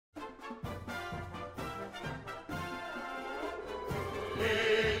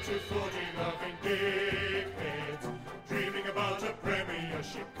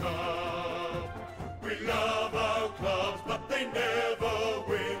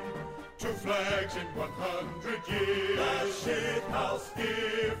in 100 years. The shit house.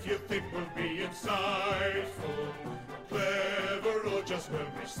 If you think we'll be insightful, clever, or just well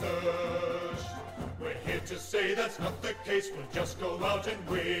researched, we're here to say that's not the case. We'll just go out and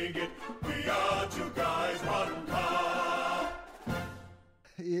wing it. We are two guys, one cup.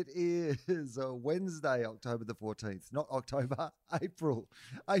 It is a Wednesday, October the 14th. Not October, April.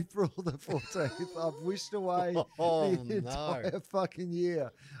 April the 14th. I've wished away the entire fucking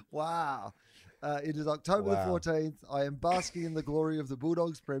year. Wow. It is October the 14th. I am basking in the glory of the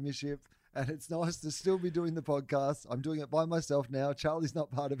Bulldogs premiership, and it's nice to still be doing the podcast. I'm doing it by myself now. Charlie's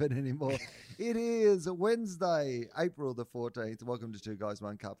not part of it anymore. It is a Wednesday, April the 14th. Welcome to Two Guys,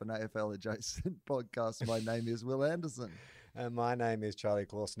 One Cup, an AFL-adjacent podcast. My name is Will Anderson. And my name is Charlie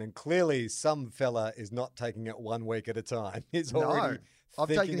Clausen. And clearly some fella is not taking it 1 week at a time. He's already I'm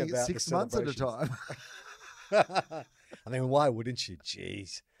taking it 6 months at a time. I mean, why wouldn't you?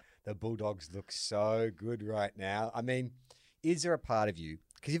 Jeez, the Bulldogs look so good right now. I mean, is there a part of you,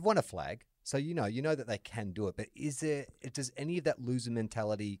 because you've won a flag, so you know that they can do it, but does any of that loser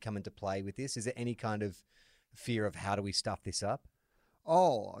mentality come into play with this? Is there any kind of fear of how do we stuff this up?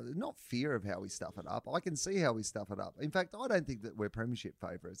 Oh, not fear of how we stuff it up. I can see how we stuff it up. In fact, I don't think that we're premiership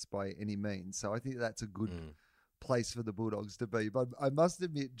favourites by any means. So I think that's a good place for the Bulldogs to be. But I must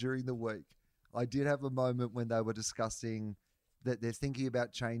admit, during the week, I did have a moment when they were discussing that they're thinking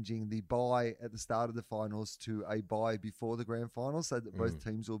about changing the bye at the start of the finals to a bye before the grand final, so that both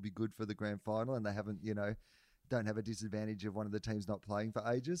teams will be good for the grand final, and they haven't, don't have a disadvantage of one of the teams not playing for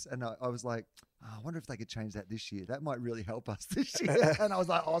ages. And I was like, I wonder if they could change that this year. That might really help us this year. And I was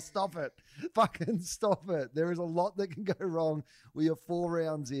like, stop it. Fucking stop it. There is a lot that can go wrong. We are 4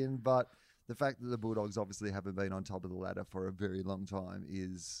 rounds in, but the fact that the Bulldogs obviously haven't been on top of the ladder for a very long time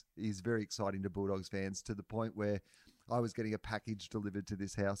is very exciting to Bulldogs fans, to the point where I was getting a package delivered to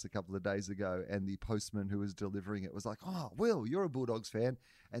this house a couple of days ago, and the postman who was delivering it was like, "Oh, Will, you're a Bulldogs fan."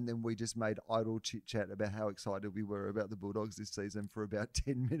 And then we just made idle chit-chat about how excited we were about the Bulldogs this season for about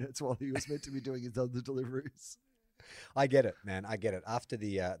 10 minutes while he was meant to be doing his other deliveries. I get it, man. I get it. After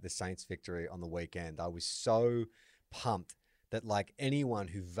the Saints victory on the weekend, I was so pumped that like anyone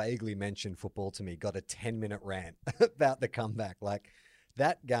who vaguely mentioned football to me got a 10-minute rant about the comeback. Like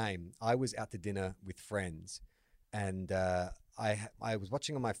that game, I was out to dinner with friends, and I was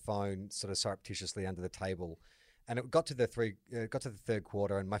watching on my phone sort of surreptitiously under the table, and it got to the third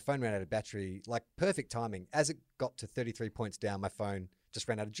quarter, and my phone ran out of battery, like perfect timing. As it got to 33 points down, my phone just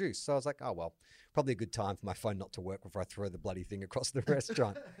ran out of juice. So I was like, oh, well, probably a good time for my phone not to work before I throw the bloody thing across the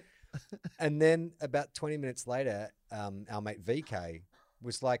restaurant. And then about 20 minutes later, our mate VK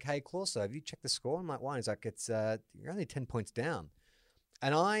was like, hey, Clauso, have you checked the score? I'm like, why? He's like, you're only 10 points down.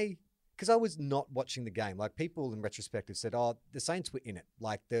 And because I was not watching the game, like people in retrospective said, the Saints were in it.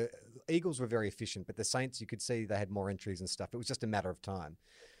 Like the Eagles were very efficient, but the Saints, you could see they had more entries and stuff. It was just a matter of time.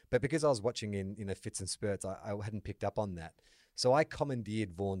 But because I was watching in fits and spurts, I hadn't picked up on that. So I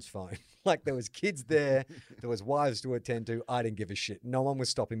commandeered Vaughan's phone. Like there was kids there, there was wives to attend to. I didn't give a shit. No one was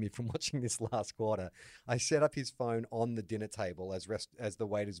stopping me from watching this last quarter. I set up his phone on the dinner table as the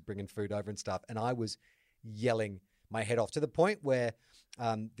waiters bringing food over and stuff, and I was yelling my head off to the point where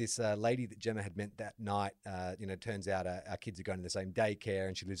this lady that Gemma had met that night, turns out our kids are going to the same daycare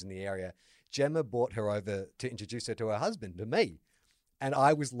and she lives in the area. Gemma brought her over to introduce her to her husband, to me. And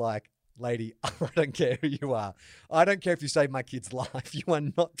I was like, lady, I don't care who you are. I don't care if you saved my kid's life. You are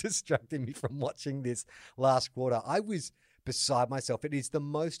not distracting me from watching this last quarter. I was beside myself. It is the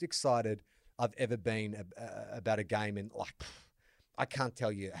most excited I've ever been about a game in, like, I can't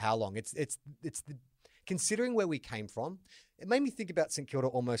tell you how long. It's the considering where we came from, it made me think about St Kilda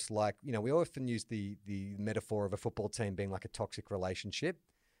almost like, we often use the metaphor of a football team being like a toxic relationship.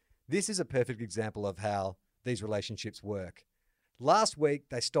 This is a perfect example of how these relationships work. Last week,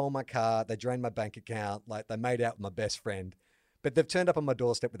 they stole my car, they drained my bank account, like they made out with my best friend, but they've turned up on my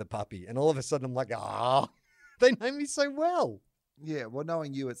doorstep with a puppy, and all of a sudden I'm like, they know me so well. Yeah, well,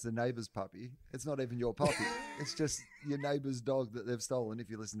 knowing you, it's the neighbour's puppy. It's not even your puppy. It's just your neighbour's dog that they've stolen. If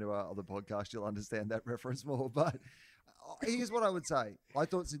you listen to our other podcast, you'll understand that reference more. But here's what I would say. I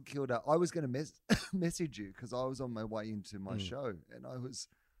thought St Kilda, I was going to message you because I was on my way into my show, and I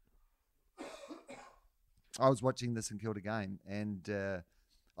was watching the St Kilda game, and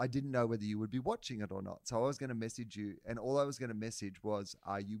I didn't know whether you would be watching it or not. So I was going to message you, and all I was going to message was,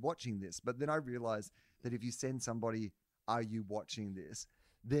 are you watching this? But then I realised that if you send somebody, are you watching this?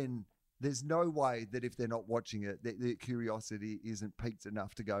 Then there's no way that if they're not watching it, their curiosity isn't piqued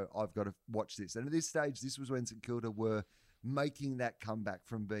enough to go, I've got to watch this. And at this stage, this was when St Kilda were making that comeback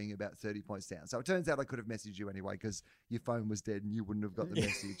from being about 30 points down. So it turns out I could have messaged you anyway because your phone was dead and you wouldn't have got the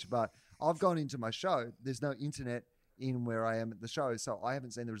message. But I've gone into my show. There's no internet in where I am at the show, so I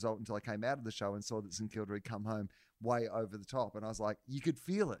haven't seen the result until I came out of the show and saw that St Kilda had come home way over the top. And I was like, you could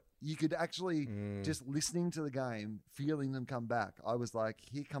feel it. You could actually, just listening to the game, feeling them come back, I was like,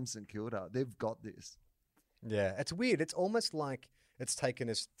 here comes St Kilda. They've got this. Yeah, it's weird. It's almost like it's taken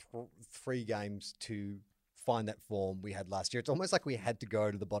us 3 games to find that form we had last year. It's almost like we had to go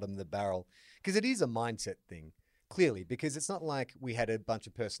to the bottom of the barrel because it is a mindset thing, clearly, because it's not like we had a bunch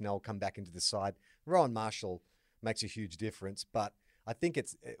of personnel come back into the side. Rowan Marshall makes a huge difference, but I think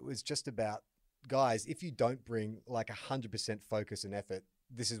it was just about, guys, if you don't bring like 100% focus and effort,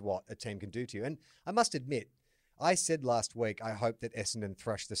 this is what a team can do to you. And I must admit, I said last week, I hope that Essendon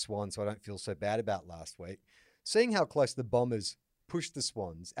thrash the Swans so I don't feel so bad about last week. Seeing how close the Bombers pushed the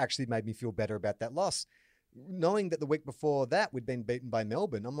Swans actually made me feel better about that loss. Knowing that the week before that we'd been beaten by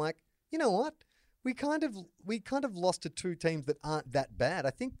Melbourne, I'm like, you know what? We kind of lost to 2 teams that aren't that bad.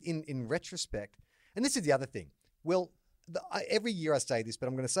 I think in retrospect, and this is the other thing. Well, every year I say this, but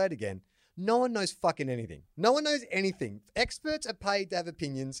I'm going to say it again. No one knows fucking anything. No one knows anything. Experts are paid to have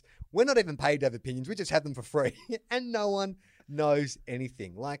opinions. We're not even paid to have opinions. We just have them for free. And no one knows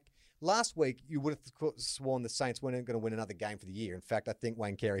anything. Like last week, you would have sworn the Saints weren't going to win another game for the year. In fact, I think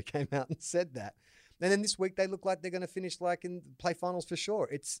Wayne Carey came out and said that. And then this week, they look like they're going to finish like in play finals for sure.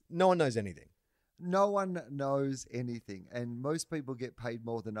 No one knows anything. No one knows anything. And most people get paid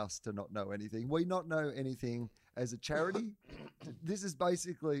more than us to not know anything. We not know anything as a charity. This is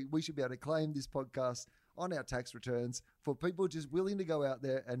basically, we should be able to claim this podcast on our tax returns for people just willing to go out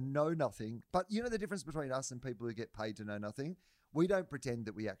there and know nothing. But you know the difference between us and people who get paid to know nothing? We don't pretend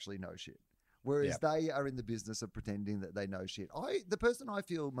that we actually know shit. Whereas they are in the business of pretending that they know shit. The person I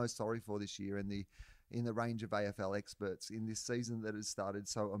feel most sorry for this year in the range of AFL experts in this season that has started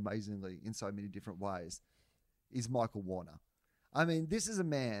so amazingly in so many different ways is Michael Warner. I mean, this is a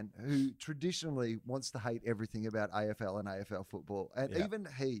man who traditionally wants to hate everything about AFL and AFL football. And even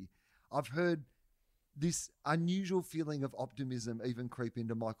I've heard this unusual feeling of optimism even creep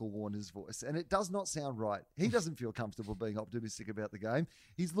into Michael Warner's voice. And it does not sound right. He doesn't feel comfortable being optimistic about the game.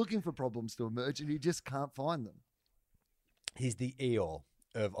 He's looking for problems to emerge and he just can't find them. He's the Eeyore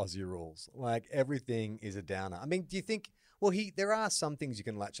of Aussie rules. Like everything is a downer. I mean, do you think, there are some things you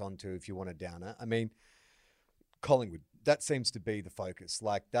can latch onto if you want a downer. I mean, Collingwood, that seems to be the focus.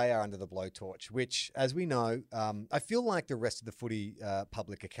 Like they are under the blowtorch, which, as we know, I feel like the rest of the footy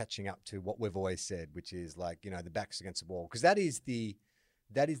public are catching up to what we've always said, which is like, the backs against the wall. Because that is the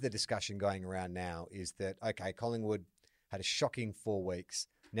discussion going around now is that, okay, Collingwood had a shocking 4 weeks.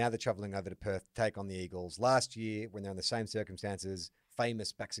 Now they're travelling over to Perth to take on the Eagles. Last year, when they're in the same circumstances,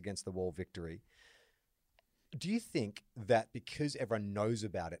 famous backs against the wall victory. Do you think that because everyone knows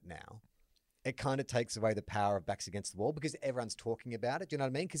about it now, it kind of takes away the power of backs against the wall because everyone's talking about it? Do you know what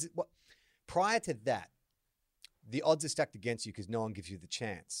I mean? Because prior to that, the odds are stacked against you because no one gives you the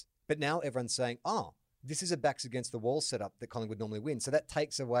chance. But now everyone's saying, this is a backs against the wall setup that Collingwood normally wins. So that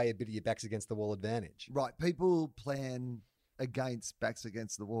takes away a bit of your backs against the wall advantage. Right. People plan against backs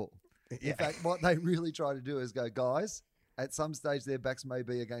against the wall. In fact, what they really try to do is go, guys, at some stage their backs may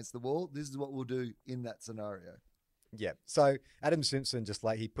be against the wall. This is what we'll do in that scenario. Yeah. So Adam Simpson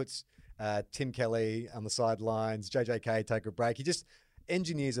he puts Tim Kelly on the sidelines, JJK take a break. He just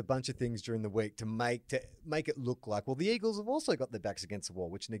engineers a bunch of things during the week to make it look like, the Eagles have also got their backs against the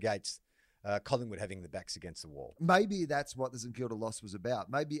wall, which negates Collingwood having the backs against the wall. Maybe that's what the St Kilda loss was about.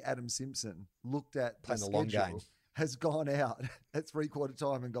 Maybe Adam Simpson looked at playing the long game, has gone out at 3/4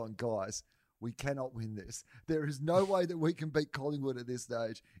 time and gone, guys, we cannot win this. There is no way that we can beat Collingwood at this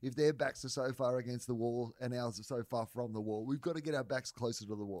stage if their backs are so far against the wall and ours are so far from the wall. We've got to get our backs closer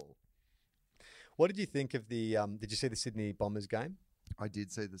to the wall. What did you think of did you see the Sydney Bombers game? I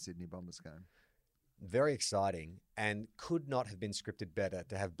did see the Sydney Bombers game. Very exciting and could not have been scripted better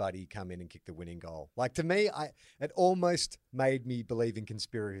to have Buddy come in and kick the winning goal. Like to me, it almost made me believe in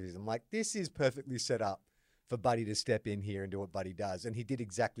conspiracies. I'm like, this is perfectly set up for Buddy to step in here and do what Buddy does. And he did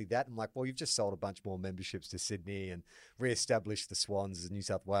exactly that. I'm like, you've just sold a bunch more memberships to Sydney and re-established the Swans as a New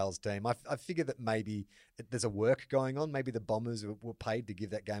South Wales team. I figure that maybe there's a work going on. Maybe the Bombers were paid to give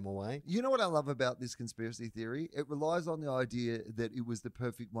that game away. You know what I love about this conspiracy theory? It relies on the idea that it was the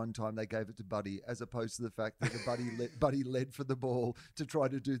perfect one time they gave it to Buddy, as opposed to the fact that Buddy led for the ball to try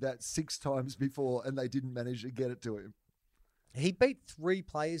to do that 6 times before and they didn't manage to get it to him. He beat 3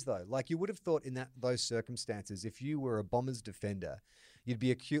 players, though. Like, you would have thought in those circumstances, if you were a Bombers defender, you'd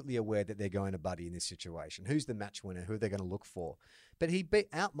be acutely aware that they're going to Buddy in this situation. Who's the match winner? Who are they going to look for? But he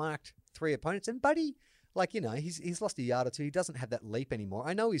outmarked 3 opponents. And Buddy, Like, he's lost a yard or two. He doesn't have that leap anymore.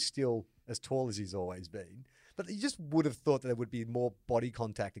 I know he's still as tall as he's always been, but you just would have thought that there would be more body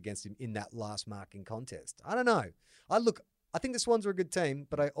contact against him in that last marking contest. I don't know. I think the Swans are a good team,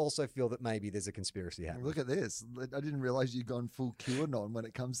 but I also feel that maybe there's a conspiracy happening. Look at this. I didn't realise you'd gone full QAnon when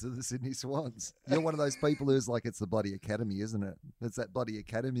it comes to the Sydney Swans. You're one of those people who's like, it's the bloody academy, isn't it? It's that bloody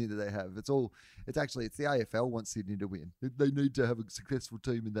academy that they have. It's the AFL wants Sydney to win. They need to have a successful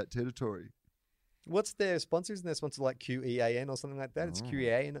team in that territory. What's their sponsor? Isn't their sponsor like QEAN or something like that? It's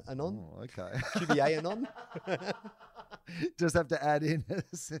QEA Anon. Oh, okay. QBA Anon. Just have to add in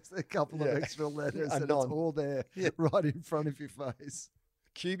a couple of extra letters and it's all there right in front of your face.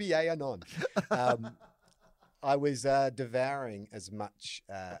 QBA Anon. I was devouring as much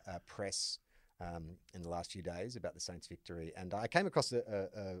press in the last few days about the Saints victory, and I came across a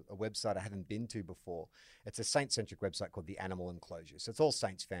website I haven't been to before. It's a Saints-centric website called The Animal Enclosure. So it's all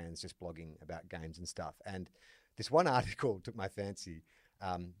Saints fans just blogging about games and stuff. And this one article took my fancy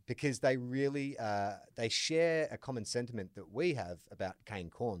because they really they share a common sentiment that we have about Kane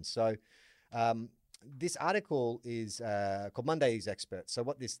Cornes. So this article is called Monday's Expert. So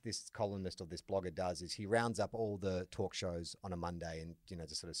what this columnist or this blogger does is he rounds up all the talk shows on a Monday and,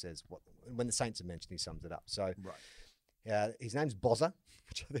 just sort of says when the Saints are mentioned, he sums it up. So his name's Bozza,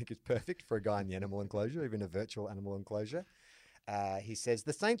 which I think is perfect for a guy in the animal enclosure, even a virtual animal enclosure. He says,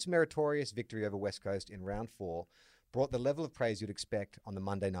 the Saints' meritorious victory over West Coast in round 4 brought the level of praise you'd expect on the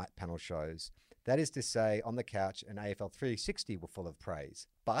Monday night panel shows. That is to say, on the couch and AFL 360 were full of praise.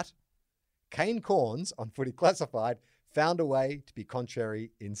 But Kane Cornes on Footy Classified found a way to be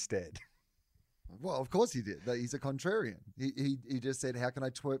contrary instead. Well, of course he did. He's a contrarian. He just said, how can I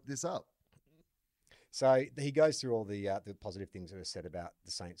twerp this up? So he goes through all the positive things that are said about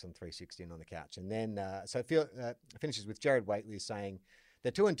the Saints on 360 and on the couch. And then, it finishes with Jared Waitley saying,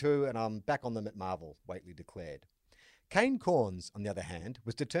 they're 2-2 and I'm back on them at Marvel, Waitley declared. Kane Cornes, on the other hand,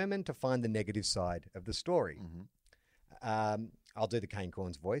 was determined to find the negative side of the story. Mm-hmm. I'll do the Kane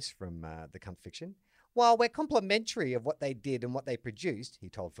Cornes voice from the Cunt Fiction. While we're complimentary of what they did and what they produced, he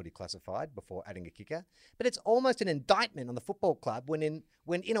told Footy Classified before adding a kicker, but it's almost an indictment on the football club when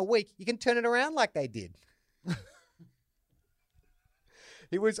in a week you can turn it around like they did.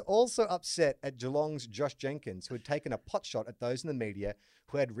 He was also upset at Geelong's Josh Jenkins, who had taken a potshot at those in the media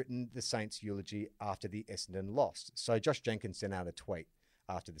who had written the Saints' eulogy after the Essendon loss. So Josh Jenkins sent out a tweet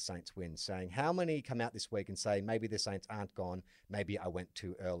after the Saints win saying, how many come out this week and say, maybe the Saints aren't gone, maybe I went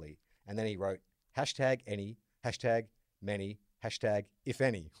too early. And then he wrote, #any, #many, #if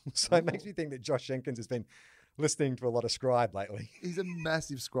any. So it makes me think that Josh Jenkins has been listening to a lot of Scribe lately. He's a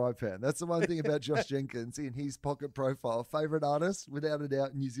massive Scribe fan. That's the one thing about Josh Jenkins in his pocket profile. Favourite artist, without a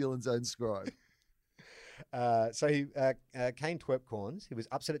doubt, New Zealand's own Scribe. Kane Twerp Cornes, he was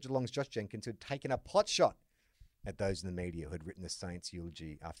upset at Geelong's Josh Jenkins, who had taken a pot shot at those in the media who had written the Saints'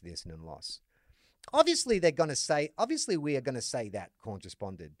 eulogy after the Essendon loss. Obviously, we are going to say that, Cornes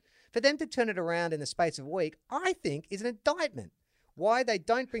responded. For them to turn it around in the space of a week, I think, is an indictment. Why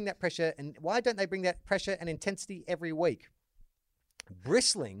don't they bring that pressure and intensity every week?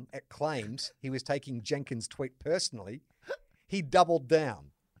 Bristling at claims he was taking Jenkins' tweet personally, he doubled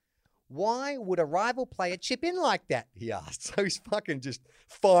down. Why would a rival player chip in like that? He asked. So he's fucking just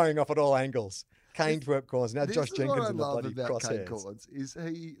firing off at all angles. Kane Twerp Cornes. Now Josh Jenkins in the bloody crosshairs. Cornes is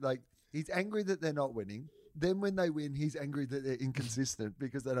he's angry that they're not winning. Then when they win, he's angry that they're inconsistent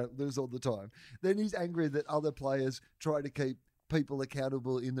because they don't lose all the time. Then he's angry that other players try to keep people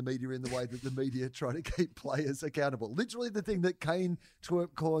accountable in the media in the way that the media try to keep players accountable. Literally the thing that Kane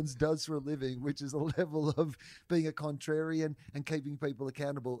Twerp Cornes does for a living, which is a level of being a contrarian and keeping people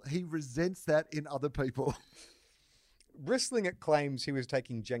accountable. He resents that in other people. Bristling at claims he was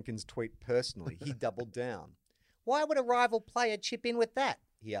taking Jenkins' tweet personally, he doubled down. Why would a rival player chip in with that?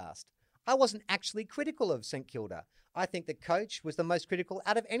 He asked. I wasn't actually critical of St Kilda. I think the coach was the most critical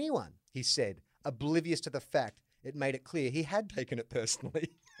out of anyone, he said, oblivious to the fact it made it clear he had taken it personally.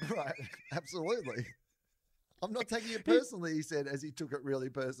 Right, absolutely. I'm not taking it personally, he said, as he took it really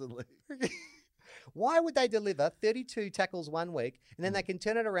personally. Why would they deliver 32 tackles 1 week and then they can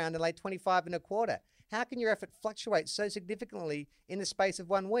turn it around and lay 25 in a quarter? How can your effort fluctuate so significantly in the space of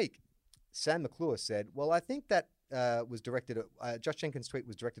 1 week? Sam McClure said, well, I think that was directed at Josh Jenkins' tweet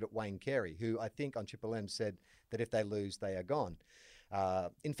was directed at Wayne Carey, who I think on Triple M said that if they lose, they are gone.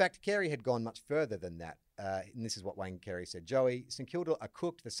 In fact, Carey had gone much further than that. And this is what Wayne Carey said. Joey, St Kilda are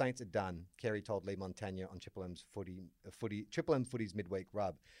cooked. The Saints are done. Carey told Lee Montagna on Triple M Footy's midweek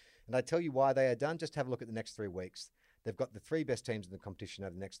rub. And I tell you why they are done. Just have a look at the next 3 weeks. They've got the 3 best teams in the competition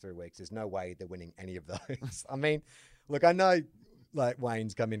over the next 3 weeks. There's no way they're winning any of those. I mean, look, I know like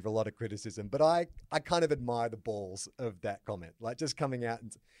Wayne's come in for a lot of criticism, but I kind of admire the balls of that comment. Like just coming out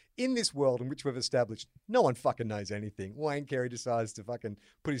and in this world in which we've established no one fucking knows anything, Wayne Carey decides to fucking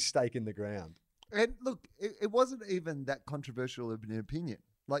put his stake in the ground. And look, it wasn't even that controversial of an opinion.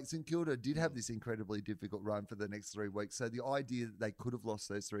 Like St Kilda did have this incredibly difficult run for the next 3 weeks. So the idea that they could have lost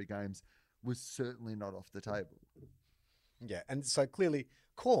those 3 games was certainly not off the table. Yeah, and so clearly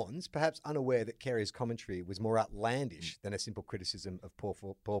Corns, perhaps unaware that Carey's commentary was more outlandish than a simple criticism of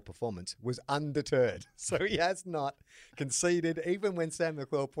poor performance, was undeterred. So he has not conceded, even when Sam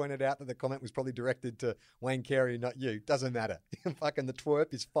McClure pointed out that the comment was probably directed to Wayne Carey, not you. Doesn't matter. Fucking the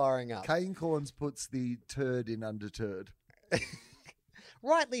twerp is firing up. Kane Corns puts the turd in undeterred.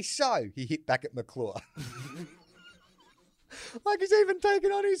 Rightly so, he hit back at McClure. Like he's even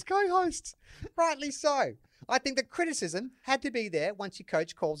taken on his co-hosts. Rightly so. I think the criticism had to be there once your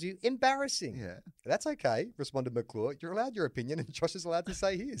coach calls you embarrassing. Yeah. That's okay, responded McClure. You're allowed your opinion and Josh is allowed to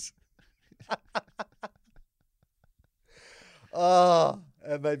say his. Oh,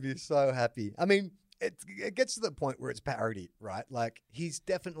 it made me so happy. I mean, it gets to the point where it's parody, right? Like he's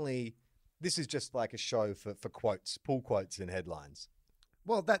definitely, this is just like a show for quotes, pull quotes and headlines.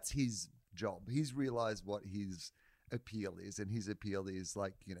 Well, that's his job. He's realised what his appeal is, and his appeal is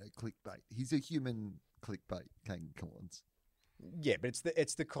like, clickbait. He's a human clickbait, Kane Corns. Yeah, but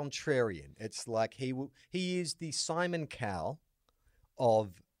it's the contrarian. It's like he is the Simon Cowell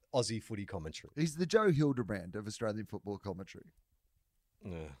of Aussie footy commentary. He's the Joe Hildebrand of Australian football commentary.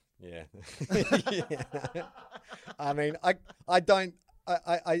 Yeah. Yeah. I mean, I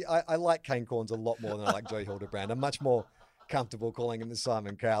like Kane Corns a lot more than I like Joe Hildebrand. I'm much more comfortable calling him the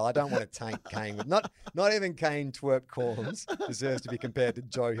Simon Cowell. I don't want to taint Kane. Not even Kane Twerp Corns deserves to be compared to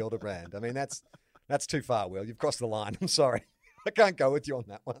Joe Hildebrand. I mean, that's too far, Will. You've crossed the line. I'm sorry. I can't go with you on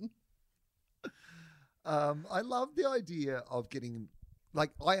that one. I love the idea of getting,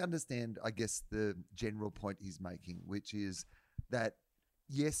 like, I understand, I guess, the general point he's making, which is that,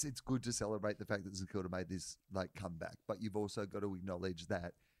 yes, it's good to celebrate the fact that St Kilda made this, like, comeback, but you've also got to acknowledge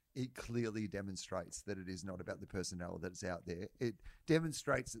that it clearly demonstrates that it is not about the personnel that's out there. It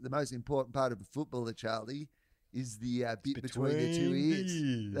demonstrates that the most important part of a footballer, Charlie, is the bit between the two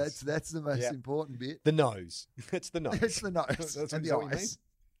ears. That's the most important bit. The nose. It's the nose. It's the nose. That's and the eyes.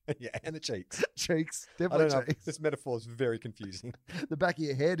 Yeah, and the cheeks. Cheeks. I Definitely don't know. cheeks. This metaphor is very confusing. The back of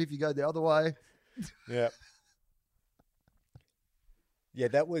your head if you go the other way. Yeah. Yeah,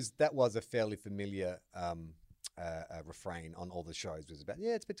 that was a fairly familiar refrain on all the shows. Was about,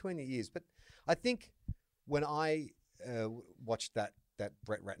 it's between the ears. But I think when I watched that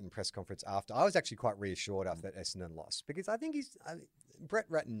Brett Ratton press conference after, I was actually quite reassured after that Essendon loss, because I think Brett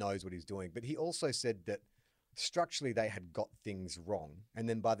Ratton knows what he's doing, but he also said that structurally they had got things wrong. And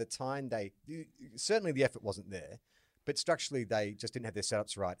then by the time certainly the effort wasn't there, but structurally they just didn't have their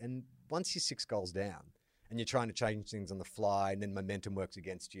setups right. And once you're 6 goals down and you're trying to change things on the fly and then momentum works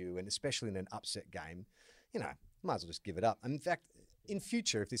against you, and especially in an upset game, might as well just give it up. And in fact, in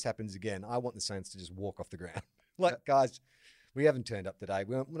future, if this happens again, I want the Saints to just walk off the ground. Guys, we haven't turned up today.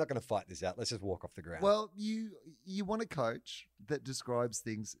 We're not going to fight this out. Let's just walk off the ground. Well, you want a coach that describes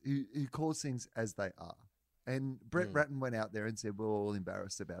things, who calls things as they are. And Brett Ratton went out there and said, we're all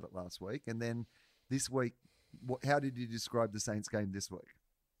embarrassed about it last week. And then this week, how did you describe the Saints game this week?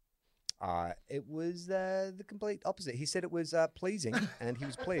 It was the complete opposite. He said it was pleasing, and he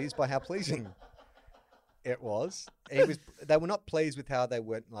was pleased by how pleasing it was. They were not pleased with how they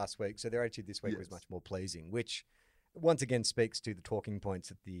went last week, so their attitude this week was much more pleasing, which once again speaks to the talking points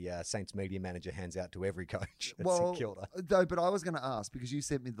that the Saints media manager hands out to every coach at St Kilda. But I was going to ask, because you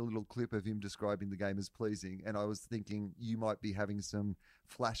sent me the little clip of him describing the game as pleasing, and I was thinking you might be having some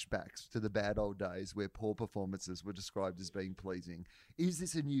flashbacks to the bad old days where poor performances were described as being pleasing. Is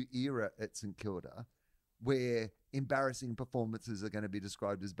this a new era at St Kilda where embarrassing performances are going to be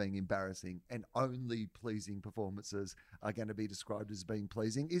described as being embarrassing and only pleasing performances are going to be described as being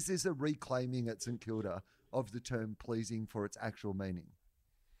pleasing? Is this a reclaiming at St Kilda of the term pleasing for its actual meaning?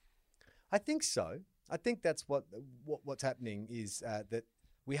 I think so. I think that's what's happening is that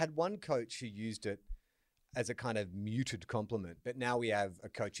we had one coach who used it as a kind of muted compliment, but now we have a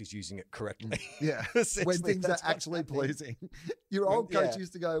coach who's using it correctly. Yeah, when things are actually pleasing. Your old coach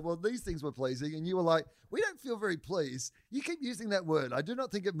used to go, well, these things were pleasing, and you were like, we don't feel very pleased. You keep using that word. I do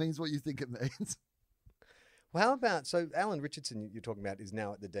not think it means what you think it means. Well, how about, so Alan Richardson you're talking about is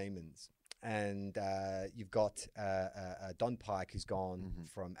now at the Demons, and you've got Don Pike who's gone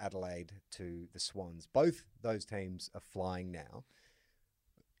from Adelaide to the Swans. Both those teams are flying now.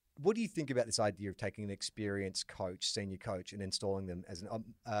 What do you think about this idea of taking an experienced coach, senior coach, and installing them as an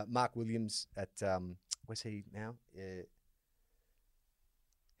Mark Williams at where's he now?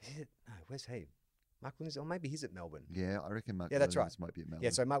 Where's he? Mark Williams, or maybe he's at Melbourne. Yeah, I reckon Mark That's Williams right. might be at Melbourne.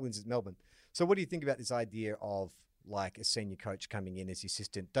 Yeah, so Mark Williams is at Melbourne. So what do you think about this idea of like a senior coach coming in as the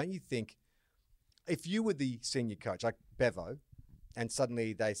assistant? Don't you think if you were the senior coach, like Bevo, and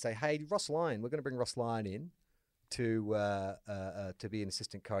suddenly they say, hey, Ross Lyon, we're going to bring Ross Lyon in to be an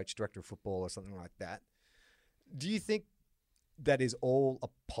assistant coach, director of football or something like that. Do you think that is all a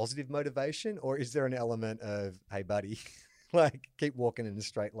positive motivation, or is there an element of, hey, buddy, like keep walking in a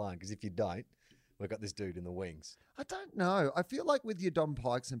straight line? Because if you don't, we've got this dude in the wings. I don't know. I feel like with your Dom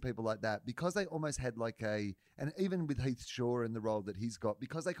Pikes and people like that, because they almost had and even with Heath Shaw in the role that he's got,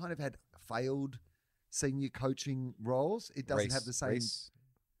 because they kind of had failed senior coaching roles, it doesn't have the same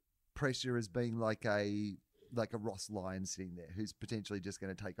pressure as being like a Ross Lyon sitting there who's potentially just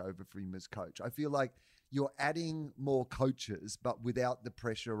going to take over for him as coach. I feel like you're adding more coaches, but without the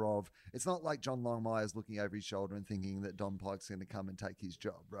pressure of, it's not like John Longmire's looking over his shoulder and thinking that Don Pike's going to come and take his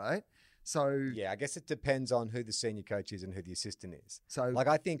job, right? So yeah, I guess it depends on who the senior coach is and who the assistant is. So like,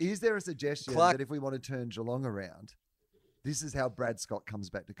 I think, is there a suggestion that if we want to turn Geelong around, this is how Brad Scott comes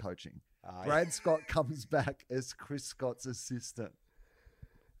back to coaching? Brad Scott comes back as Chris Scott's assistant.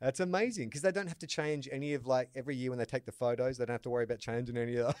 That's amazing because they don't have to change any of, like, every year when they take the photos, they don't have to worry about changing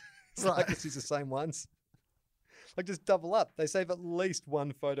any of those. Right. Like, it's the same ones. Like, just double up. They save at least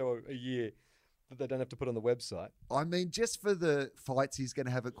one photo a year that they don't have to put on the website. I mean, just for the fights he's going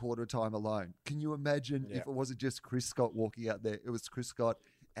to have at quarter time alone. Can you imagine if it wasn't just Chris Scott walking out there? It was Chris Scott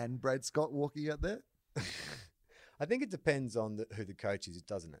and Brad Scott walking out there? I think it depends on who the coach is,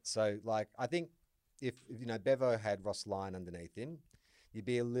 doesn't it? So, like, I think if Bevo had Ross Lyon underneath him, you'd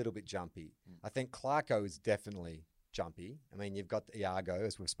be a little bit jumpy. I think Clarko is definitely jumpy. I mean, you've got Iago,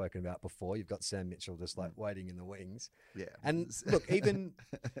 as we've spoken about before. You've got Sam Mitchell just like waiting in the wings. Yeah. And look, even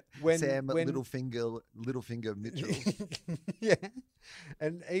when Littlefinger Mitchell. Yeah.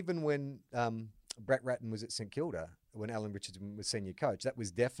 And even when Brett Ratton was at St Kilda, when Alan Richardson was senior coach, that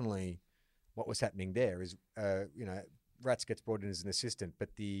was definitely what was happening there is, Rats gets brought in as an assistant,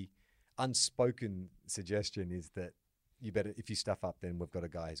 but the unspoken suggestion is that you better, if you stuff up, then we've got a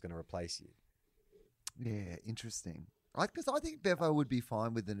guy who's going to replace you. Yeah, interesting. Because I think Bevo would be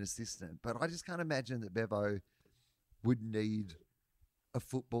fine with an assistant, but I just can't imagine that Bevo would need a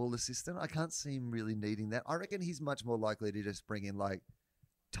football assistant. I can't see him really needing that. I reckon he's much more likely to just bring in like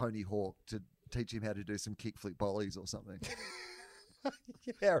Tony Hawk to teach him how to do some kickflip volleys or something.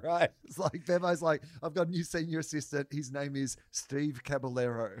 Yeah, right. It's like Bevo's like, I've got a new senior assistant. His name is Steve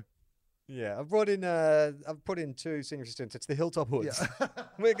Caballero. Yeah, I've put in two senior assistants. It's the Hilltop Hoods.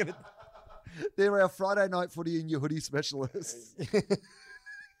 Yeah. They're our Friday night footy in your hoodie specialists.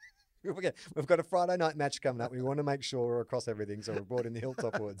 We've got a Friday night match coming up. We want to make sure we're across everything, so we brought in the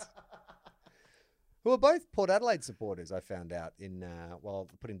Hilltop Hoods, who are both Port Adelaide supporters. I found out while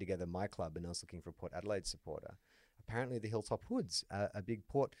putting together my club, and I was looking for a Port Adelaide supporter. Apparently, the Hilltop Hoods are a big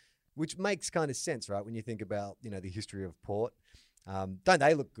Port, which makes kind of sense, right? When you think about the history of Port, don't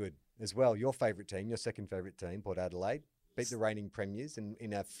they look good as well? Your favourite team, your second favourite team, Port Adelaide, beat the reigning premiers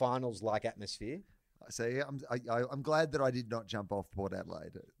in a finals-like atmosphere. See, I'm glad that I did not jump off Port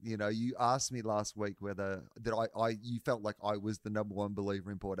Adelaide. You asked me last week you felt like I was the number one believer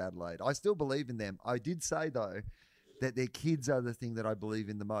in Port Adelaide. I still believe in them. I did say though that their kids are the thing that I believe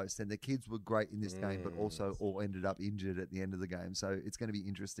in the most, and their kids were great in this game, but also all ended up injured at the end of the game. So it's going to be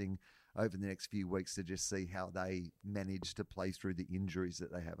interesting over the next few weeks to just see how they manage to play through the injuries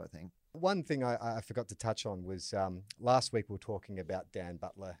that they have, I think. One thing I forgot to touch on was last week we were talking about Dan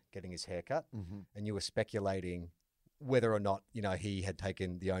Butler getting his haircut, and you were speculating whether or not he had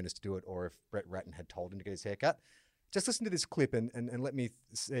taken the onus to do it, or if Brett Ratton had told him to get his haircut. Just listen to this clip and let me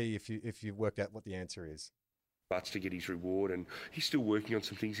see if you've worked out what the answer is. To get his reward, and he's still working on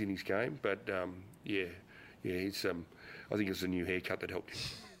some things in his game, but he's I think it's a new haircut that helped him.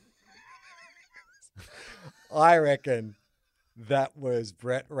 I reckon that was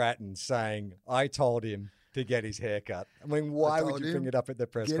Brett Ratton saying, I told him to get his haircut. I mean, why would you bring it up at the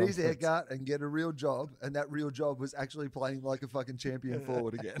press conference? Get his haircut and get a real job, and that real job was actually playing like a fucking champion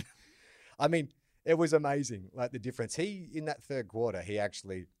forward again. I mean, it was amazing, like the difference. In that third quarter, he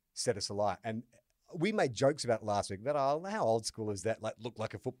actually set us alight. And we made jokes about it last week, but how old school is that? Like, look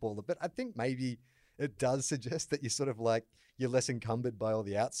like a footballer. But I think maybe it does suggest that you're sort of like, you're less encumbered by all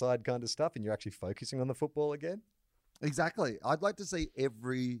the outside kind of stuff and you're actually focusing on the football again. Exactly. I'd like to see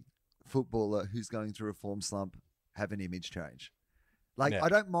every footballer who's going through a form slump have an image change. Like, I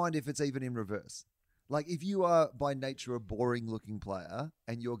don't mind if it's even in reverse. Like, if you are by nature a boring looking player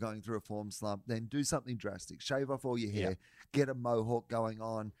and you're going through a form slump, then do something drastic. Shave off all your hair, get a mohawk going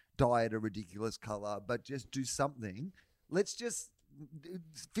on, dye it a ridiculous color, but just do something. Let's just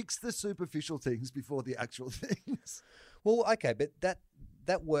fix the superficial things before the actual things. Well, okay, but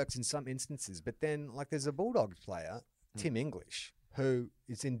that works in some instances. But then, like, there's a Bulldogs player, Tim English, who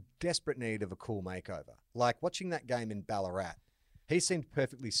is in desperate need of a cool makeover. Like, watching that game in Ballarat, he seemed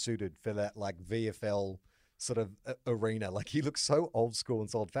perfectly suited for that, like, VFL sort of arena. Like, he looks so old school and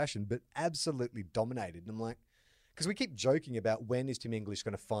so old fashioned, but absolutely dominated. And I'm like, because we keep joking about when is Tim English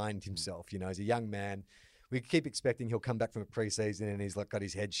going to find himself, you know, as a young man. We keep expecting he'll come back from a preseason and he's like got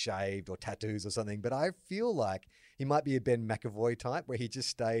his head shaved or tattoos or something. But I feel like he might be a Ben McAvoy type where he just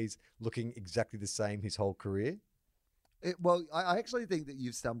stays looking exactly the same his whole career. Well, I actually think that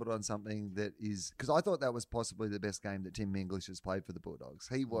you've stumbled on something that is, because I thought that was possibly the best game that Tim English has played for the Bulldogs.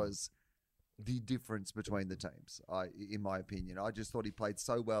 He was the difference between the teams, in my opinion. I just thought he played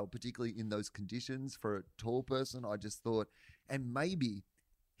so well, particularly in those conditions for a tall person. I just thought, and maybe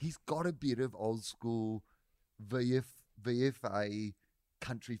he's got a bit of old school VFA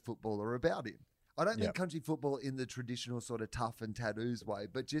country footballer about him. I don't mean country football in the traditional sort of tough and tattoos way,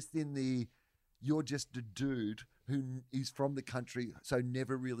 but just in the, you're just a dude who is from the country, so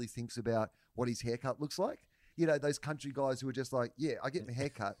never really thinks about what his haircut looks like. You know, those country guys who are just like, yeah, I get my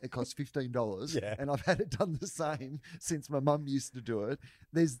haircut, it costs $15, and I've had it done the same since my mum used to do it.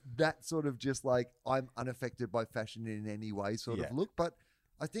 There's that sort of just like, I'm unaffected by fashion in any way sort of look. But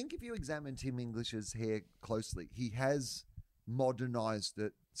I think if you examine Tim English's hair closely, he has modernized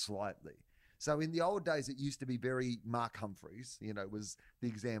it slightly. So in the old days, it used to be very Mark Humphreys, you know, was the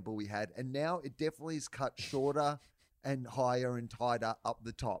example we had. And now it definitely is cut shorter and higher and tighter up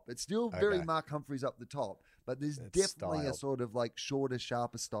the top. It's still very Mark Humphreys up the top, but there's definitely a sort of like shorter,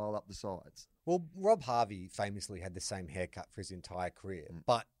 sharper style up the sides. Well, Rob Harvey famously had the same haircut for his entire career,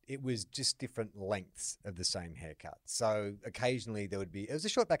 but it was just different lengths of the same haircut. So occasionally there would be, it was a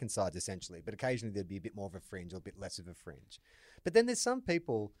short back and sides essentially, but occasionally there'd be a bit more of a fringe or a bit less of a fringe. But then there's some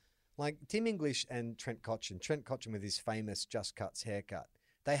people like Tim English and Trent Cotchin with his famous Just Cuts haircut.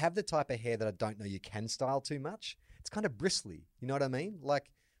 They have the type of hair that I don't know you can style too much. It's kind of bristly. You know what I mean?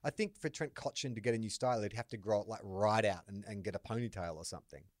 Like, I think for Trent Cotchin to get a new style, he'd have to grow it like right out and get a ponytail or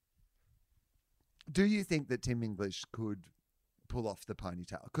something. Do you think that Tim English could pull off the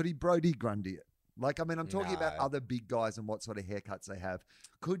ponytail? Could he Brody Grundy it? Like, I mean, I'm talking about other big guys and what sort of haircuts they have.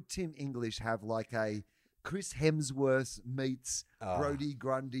 Could Tim English have like a Chris Hemsworth meets Brody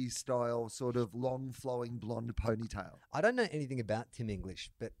Grundy style sort of long flowing blonde ponytail? I don't know anything about Tim English,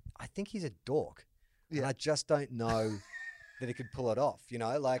 but I think he's a dork. Yeah. And I just don't know that he could pull it off. You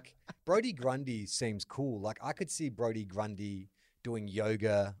know, like Brody Grundy seems cool. Like I could see Brody Grundy doing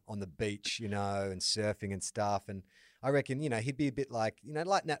yoga on the beach, you know, and surfing and stuff. And I reckon, you know, he'd be a bit like, you know,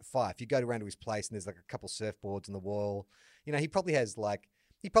 like Nat Fyfe. You go around to his place and there's like a couple surfboards on the wall. You know, he probably has like,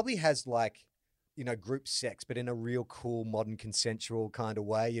 you know, group sex, but in a real cool, modern, consensual kind of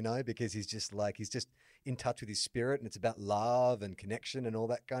way, you know, because he's just in touch with his spirit and it's about love and connection and all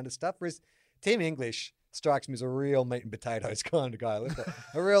that kind of stuff. Whereas Tim English strikes me as a real meat and potatoes kind of guy. Like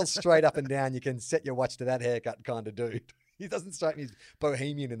a real straight up and down, you can set your watch to that haircut kind of dude. He doesn't strike me as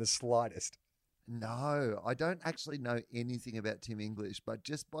bohemian in the slightest. No, I don't actually know anything about Tim English, but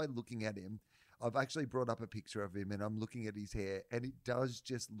just by looking at him, I've actually brought up a picture of him and I'm looking at his hair and it does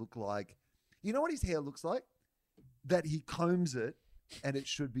just look like, you know what his hair looks like? That he combs it and it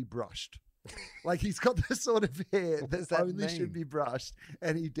should be brushed. Like he's got the sort of hair that only should be brushed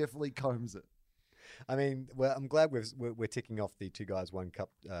and he definitely combs it. I mean, well, I'm glad we're ticking off the 2 guys, 1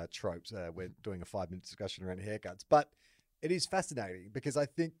 cup tropes. We're doing a 5-minute discussion around haircuts, but it is fascinating because I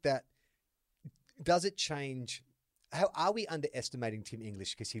think that does it change? How are we underestimating Tim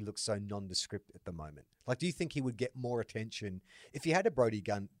English because he looks so nondescript at the moment? Like, do you think he would get more attention if he had a Brody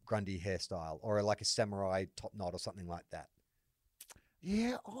Grundy hairstyle or like a samurai top knot or something like that?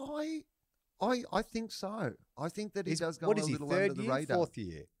 Yeah, I think so. I think that he does go a little under the radar. 4th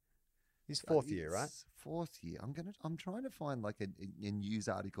year? He's 4th year, right? 4th year. I'm trying to find like a news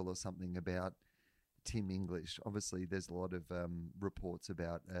article or something about Tim English. Obviously, there's a lot of reports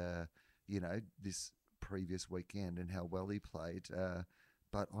about you know, this previous weekend and how well he played.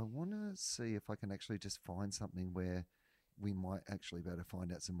 But I want to see if I can actually just find something where we might actually be able to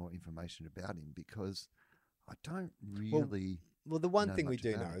find out some more information about him because I don't really. Well, the one thing we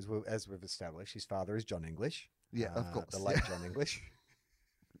do know is, as we've established, his father is John English. Yeah, of course. The late John English.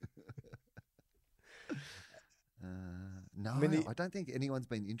 No, I don't think anyone's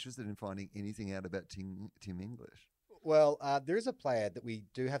been interested in finding anything out about Tim English. Well, there is a player that we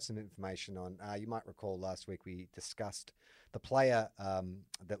do have some information on. You might recall last week we discussed the player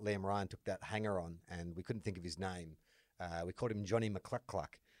that Liam Ryan took that hanger on, and we couldn't think of his name. We called him Johnny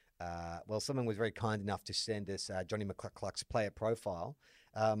McCluck. Well, someone was very kind enough to send us Johnny McCluck's player profile.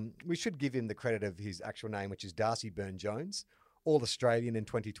 We should give him the credit of his actual name, which is Darcy Byrne-Jones, All-Australian in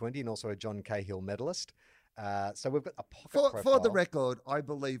 2020 and also a John Cahill medalist. So we've got a pocket profile. For the record, I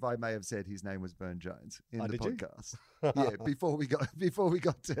believe I may have said his name was Burn Jones in the podcast. Yeah, before we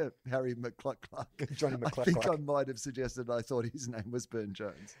got to Harry McCluck, Johnny McCluck. I think I might have suggested I thought his name was Burn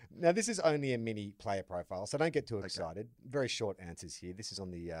Jones. Now, this is only a mini player profile, so don't get too excited. Very short answers here. This is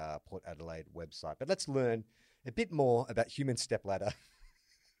on the Port Adelaide website. But let's learn a bit more about human stepladder,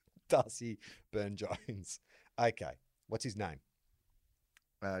 Darcy Byrne-Jones. Okay, what's his name?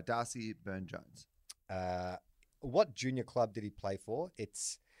 Darcy Byrne-Jones. What junior club did he play for?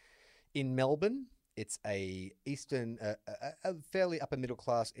 It's in Melbourne. It's a fairly upper middle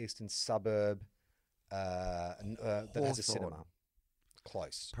class eastern suburb that has a cinema.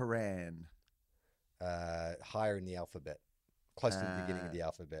 Close. Paran. Higher in the alphabet. Close to the beginning of the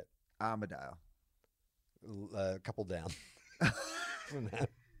alphabet. Armadale. A couple down.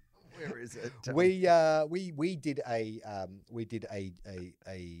 Where is it? We did a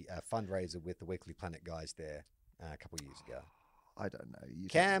fundraiser with the Weekly Planet guys there a couple of years ago. I don't know.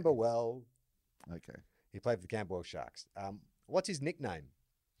 Camberwell. Okay. He played for the Camberwell Sharks. What's his nickname?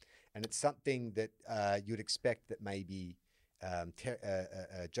 And it's something that you'd expect that maybe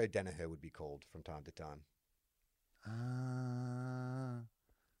Joe Danaher would be called from time to time.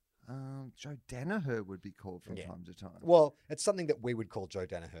 Joe Danaher would be called from time to time. Well, it's something that we would call Joe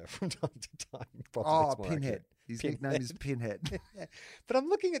Danaher from time to time. Probably Pinhead. His nickname is Pinhead. But I'm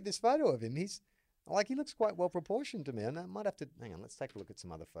looking at this photo of him. He looks quite well proportioned to me. And I might have to hang on. Let's take a look at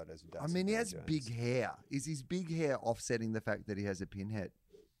some other photos of Darcy. I mean, he has Jones. big hair. Is his big hair offsetting the fact that he has a pinhead?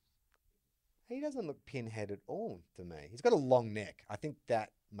 He doesn't look pinhead at all to me. He's got a long neck. I think that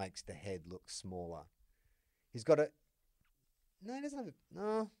makes the head look smaller. He's got no, he doesn't have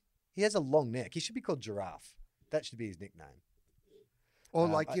no. He has a long neck. He should be called Giraffe. That should be his nickname. Or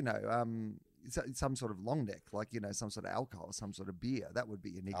some sort of long neck, like, some sort of alcohol, some sort of beer. That would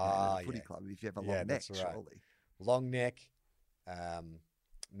be a nickname at a footy club if you have a long neck, surely. Long neck,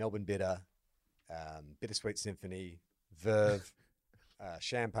 Melbourne Bitter, Bittersweet Symphony, Verve,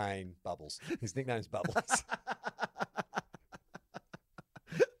 Champagne, Bubbles. His nickname's Bubbles.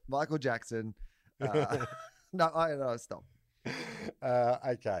 Michael Jackson. Stop.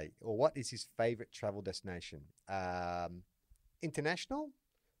 Okay. Well, what is his favourite travel destination? International,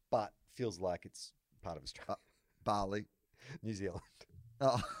 but feels like it's part of Australia. Bali. New Zealand.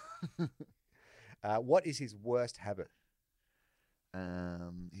 Oh. What is his worst habit?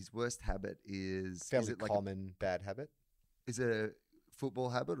 His worst habit is... Fairly is it like common bad habit. Is it a football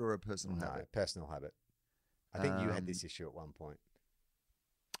habit or a personal habit? No, personal habit. I think you had this issue at one point.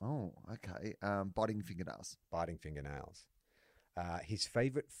 Oh, okay. Biting fingernails. Biting fingernails. His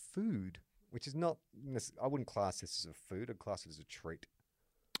favourite food, which is not... I wouldn't class this as a food. I'd class it as a treat.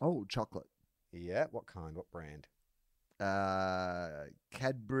 Oh, chocolate. Yeah, what kind? What brand?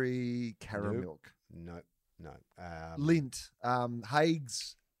 Cadbury Caramilk. No. Lindt.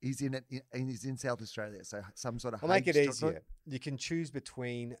 Haig's. He's in South Australia, so some sort of. I'll make it Haig's easier. chocolate. You can choose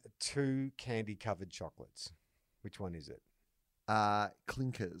between two candy-covered chocolates. Which one is it?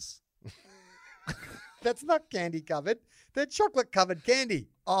 Clinkers. That's not candy-covered. They're chocolate-covered candy.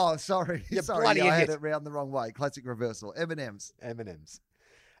 Oh, sorry. You sorry, bloody I had idiot. it round the wrong way. Classic reversal. M&M's. M&M's.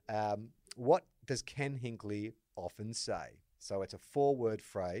 What does Ken Hinkley often say? So it's a 4-word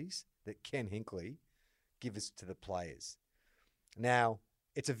phrase that Ken Hinkley gives to the players. Now,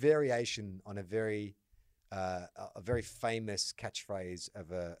 it's a variation on a very famous catchphrase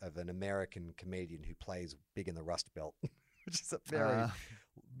of an American comedian who plays big in the Rust Belt, which is a very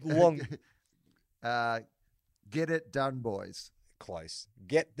long... Get it done, boys. Close.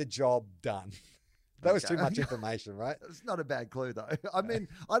 Get the job done. That was too much information, right? It's not a bad clue, though. I mean,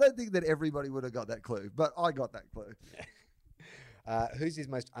 I don't think that everybody would have got that clue, but I got that clue. Who's his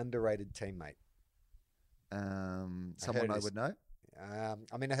most underrated teammate? Someone I would know.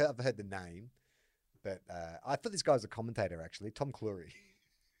 I mean, I've heard the name, but I thought this guy was a commentator, actually. Tom Cleary.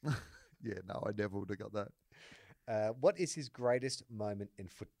 Yeah, no, I never would have got that. What is his greatest moment in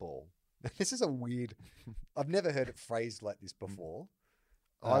football? This is a weird... I've never heard it phrased like this before.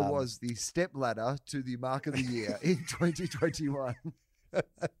 I was the stepladder to the mark of the year in 2021.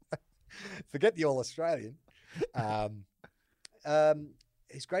 Forget the All-Australian.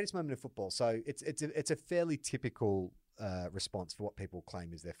 His greatest moment in football. So it's a fairly typical response for what people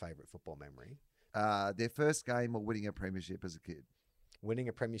claim is their favourite football memory. Their first game or winning a premiership as a kid. Winning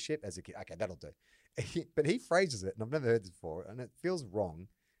a premiership as a kid. Okay, that'll do. But he phrases it, and I've never heard this before, and it feels wrong.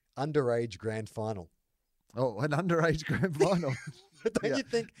 Underage grand final. Oh, an underage grand final. Don't you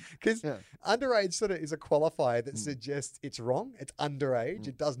think? Because Yeah. underage sort of is a qualifier that suggests it's wrong. It's underage.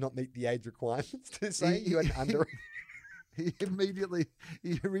 It does not meet the age requirements to say you had an underage.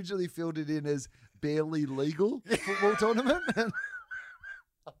 He originally filled it in as barely legal football tournament.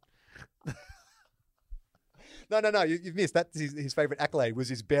 No. You've missed. That's his favourite accolade was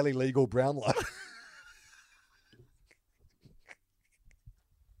his barely legal Brownlow.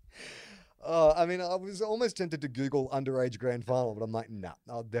 Oh, I mean, I was almost tempted to Google underage grand final, but I'm like, nah,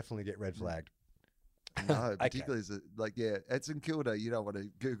 I'll definitely get red flagged. No, particularly as at St Kilda, you don't want to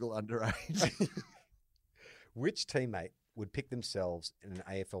Google underage. Which teammate would pick themselves in an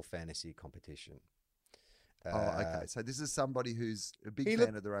AFL fantasy competition? Okay. So this is somebody who's a big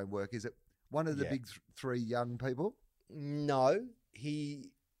fan of their own work. Is it one of the big three young people? No,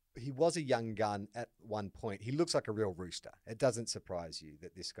 he was a young gun at one point. He looks like a real rooster. It doesn't surprise you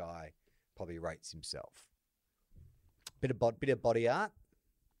that this guy probably rates himself. Bit of body art.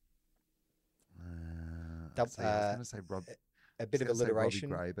 I was going to say a bit of alliteration.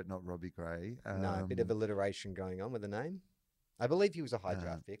 Robbie Gray, but not Robbie Gray. No, a bit of alliteration going on with the name. I believe he was a high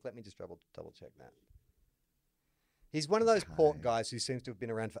draft pick. Let me just double check that. He's one of those Port guys who seems to have been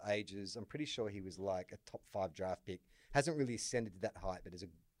around for ages. I'm pretty sure he was like a top 5 draft pick. Hasn't really ascended to that height, but is a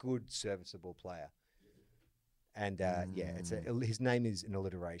good, serviceable player. And his name is an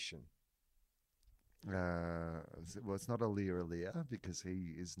alliteration. Well, it's not Alir because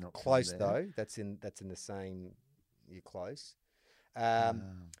he is not close though. That's in the same. You're close. If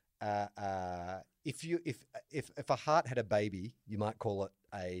a heart had a baby, you might call it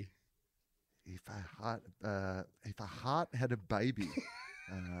a. If a heart had a baby.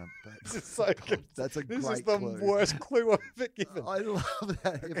 This is so good. That's a this great is the clue. worst clue I've ever given. I love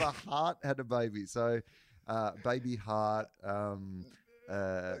that. If a heart had a baby, so baby heart, a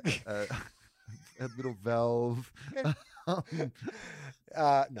little valve.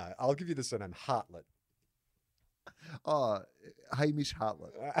 No, I'll give you the surname Hartlett. Oh, Hamish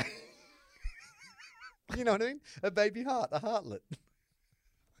Hartlett. You know what I mean? A baby heart, a Hartlett.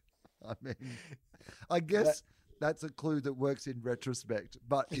 I mean, I guess that's a clue that works in retrospect,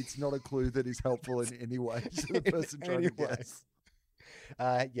 but it's not a clue that is helpful in any way to the person trying to guess.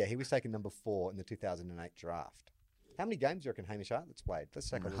 He was taken number 4 in the 2008 draft. How many games do you reckon Hamish Hartlett's played? Let's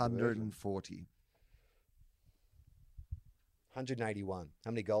take 140. 181.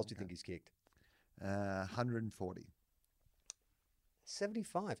 How many goals do you think he's kicked? 140.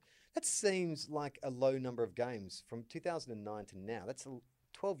 75. That seems like a low number of games from 2009 to now. That's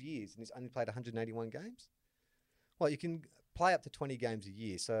 12 years and he's only played 181 games? Well, you can play up to 20 games a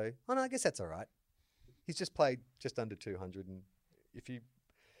year, so I guess that's all right. He's just played just under 200, and if he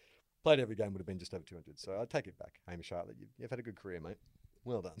played every game, would have been just over 200. So I take it back, Hamish Hartlett. You've had a good career, mate.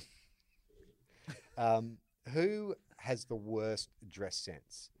 Well done. Who has the worst dress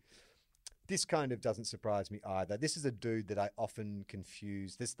sense? This kind of doesn't surprise me either. This is a dude that I often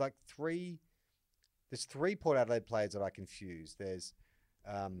confuse. There's three Port Adelaide players that I confuse. There's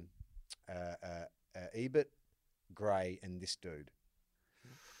Ebert, Gray, and this dude.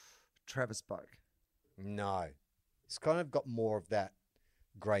 Travis Boak. No. He's kind of got more of that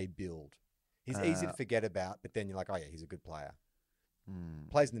Gray build. He's easy to forget about, but then you're like, oh yeah, he's a good player.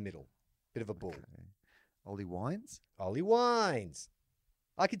 Plays in the middle. Bit of a bull. Okay. Ollie Wines? Ollie Wines.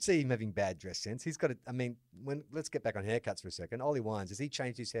 I could see him having bad dress sense. He's got let's get back on haircuts for a second. Ollie Wines, has he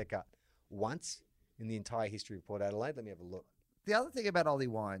changed his haircut once in the entire history of Port Adelaide? Let me have a look. The other thing about Ollie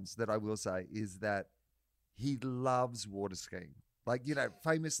Wines that I will say is that he loves water skiing.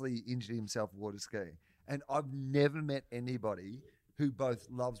 Famously injured himself water skiing. And I've never met anybody who both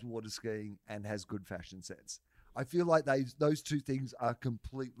loves water skiing and has good fashion sense. I feel like those two things are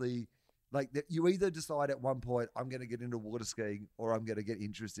completely you either decide at one point, I'm going to get into water skiing or I'm going to get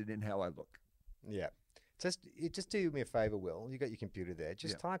interested in how I look. Yeah. Just do me a favor, Will. You got your computer there.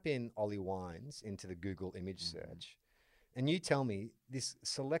 Just type in Ollie Wines into the Google image search. And you tell me this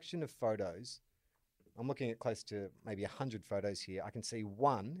selection of photos. I'm looking at close to maybe 100 photos here. I can see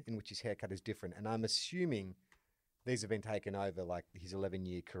one in which his haircut is different. And I'm assuming these have been taken over his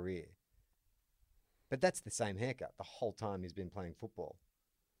 11-year career. But that's the same haircut the whole time he's been playing football.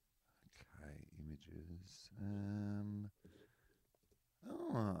 Okay, images.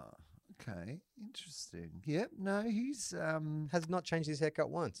 Okay, interesting. Yep, no, he's Has not changed his haircut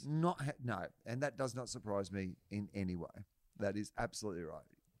once. no, and that does not surprise me in any way. That is absolutely right.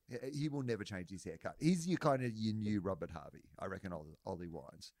 He will never change his haircut. He's your new Robert Harvey, I reckon. Ollie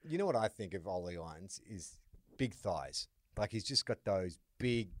Wines. You know what I think of Ollie Wines is big thighs. He's just got those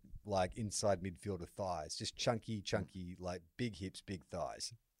big, inside midfielder thighs, just chunky, big hips, big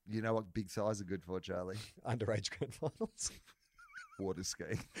thighs. You know what big thighs are good for, Charlie? Underage grand finals. Water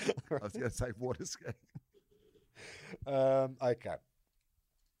skiing. I was going to say water skiing. Okay.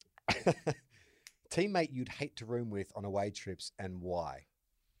 Teammate you'd hate to room with on away trips and why?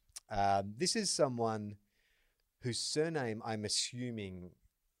 This is someone whose surname I'm assuming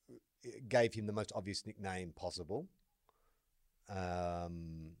gave him the most obvious nickname possible.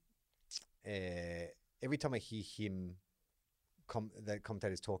 Every time I hear him, the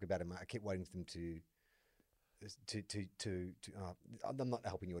commentators talk about him, I keep waiting for them to I'm not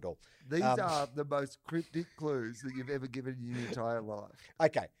helping you at all. These are the most cryptic clues that you've ever given in your entire life.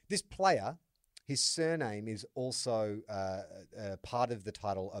 Okay, this player, his surname is also part of the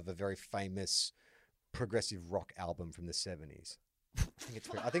title of a very famous progressive rock album from the 70s.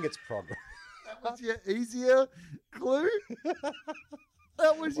 I think it's prog. That was your easier clue?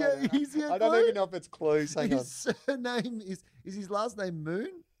 That was your easier clue? I don't even know if it's clues. Hang on. His surname is his last name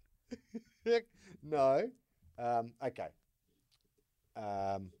Moon? No. Okay.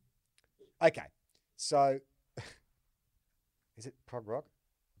 Okay. So, is it prog rock?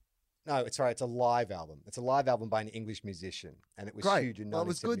 No, it's right. It's a live album. It's a live album by an English musician, and it was huge in 1976. Well, it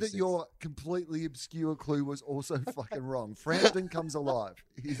was good that your completely obscure clue was also fucking wrong. Frampton comes alive.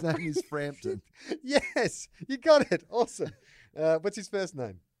 His name is Frampton. Yes, you got it. Awesome. What's his first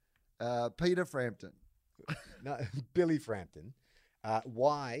name? Peter Frampton. No, Billy Frampton.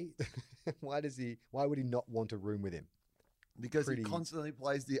 Why? Why would he not want a room with him? Because he constantly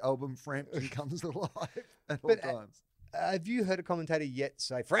plays the album Frampton Comes Alive at all times. Have you heard a commentator yet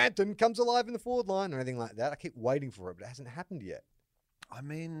say Frampton comes alive in the forward line or anything like that? I keep waiting for it, but it hasn't happened yet. I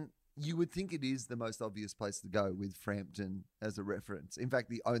mean, you would think it is the most obvious place to go with Frampton as a reference. In fact,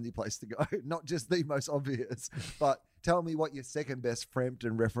 the only place to go, not just the most obvious. But tell me what your second best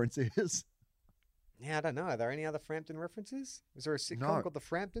Frampton reference is. Yeah, I don't know. Are there any other Frampton references? Is there a sitcom called The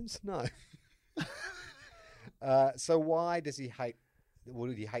Framptons? No. So why does he hate?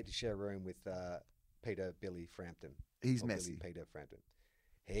 Would he hate to share a room with Billy Frampton? He's messy. Peter Frampton.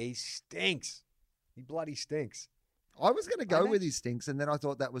 He stinks. He bloody stinks. I was going to go with he stinks, and then I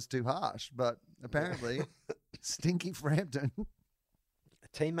thought that was too harsh. But apparently, Stinky Frampton. A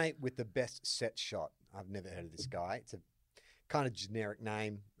teammate with the best set shot. I've never heard of this guy. It's a kind of generic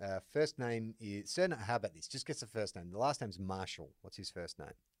name. First name is... How about this? Just guess the first name. The last name's Marshall. What's his first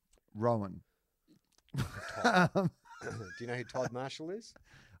name? Rowan. Do you know who Todd Marshall is?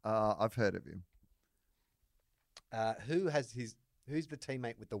 I've heard of him. Who's the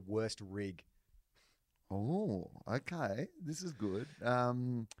teammate with the worst rig? Oh, okay. This is good.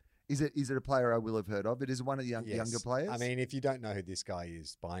 Is it a player I will have heard of? It is one of the younger players? I mean, if you don't know who this guy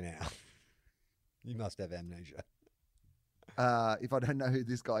is by now, you must have amnesia. If I don't know who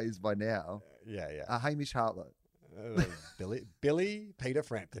this guy is by now. Yeah. Hamish Hartlett. Billy Peter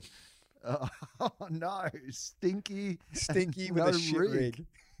Frampton. Oh, no. Stinky with no a shit rig.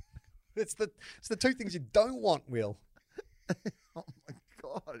 It's the two things you don't want, Will. Oh, my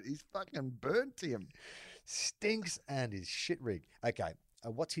God. He's fucking burnt him. Stinks and his shit rig. Okay.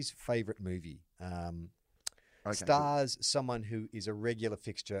 What's his favourite movie? Good. Stars someone who is a regular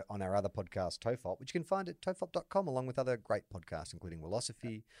fixture on our other podcast, Tofop, which you can find at tofop.com along with other great podcasts, including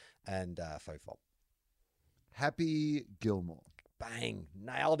Willosophy and Fofop. Happy Gilmore. Bang.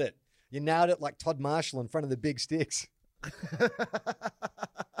 Nailed it. You nailed it like Todd Marshall in front of the big sticks.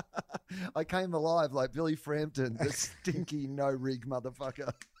 I came alive like Billy Frampton, the stinky no-rig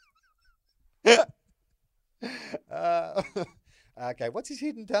motherfucker. Okay, what's his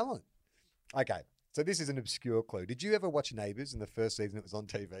hidden talent? Okay, so this is an obscure clue. Did you ever watch Neighbours in the first season it was on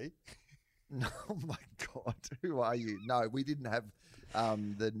TV? No, oh my God, who are you? No, we didn't have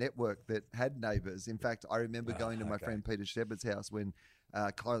the network that had Neighbours. In fact, I remember going to my friend Peter Shepard's house when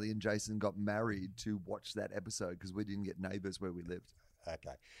Kylie and Jason got married to watch that episode because we didn't get Neighbours where we lived.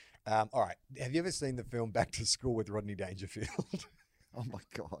 Okay. All right. Have you ever seen the film Back to School with Rodney Dangerfield? Oh, my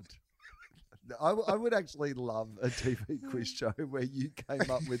God. I would actually love a TV quiz show where you came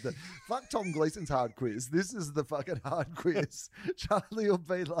up with the fuck Tom Gleason's hard quiz. This is the fucking hard quiz. Charlie will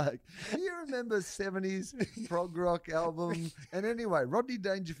be like, do you remember 70s prog rock album? And anyway, Rodney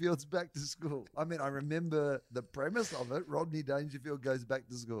Dangerfield's Back to School. I mean, I remember the premise of it. Rodney Dangerfield goes back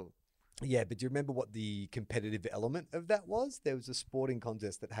to school. Yeah, but do you remember what the competitive element of that was? There was a sporting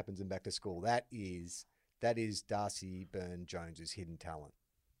contest that happens in Back to School. That is Darcy Byrne-Jones's hidden talent.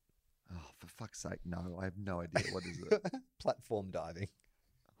 Oh, for fuck's sake, no. I have no idea. What is it? Platform diving.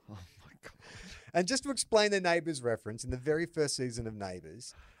 Oh, my God. And just to explain the Neighbours reference, in the very first season of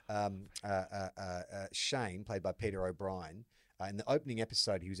Neighbours, Shane, played by Peter O'Brien, In the opening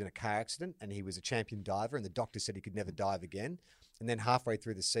episode, he was in a car accident and he was a champion diver, and the doctor said he could never dive again. And then halfway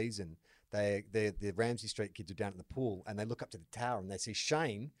through the season, the Ramsey Street kids are down at the pool and they look up to the tower and they see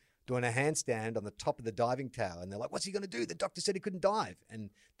Shane doing a handstand on the top of the diving tower. And they're like, what's he going to do? The doctor said he couldn't dive. And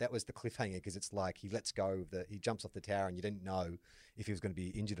that was the cliffhanger, because it's like he lets go he jumps off the tower and you didn't know if he was going to be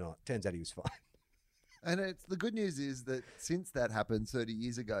injured or not. Turns out he was fine. And the good news is that since that happened 30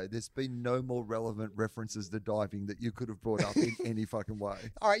 years ago, there's been no more relevant references to diving that you could have brought up in any fucking way.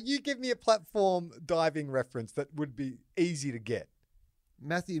 All right, you give me a platform diving reference that would be easy to get.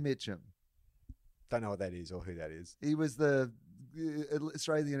 Matthew Mitchum. Don't know what that is or who that is. He was the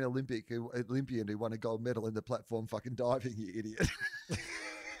Australian Olympian who won a gold medal in the platform fucking diving, you idiot.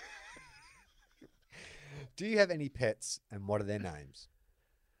 Do you have any pets, and what are their names?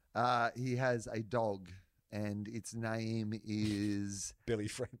 He has a dog, and its name is Billy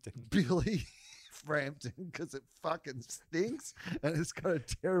Frampton. Billy Frampton, because it fucking stinks and it's got a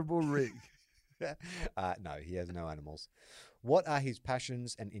terrible rig. No, he has no animals. What are his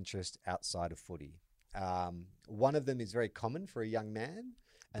passions and interests outside of footy? One of them is very common for a young man,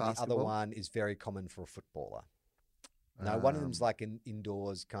 and Basketball. the other one is very common for a footballer. No, one of them's like an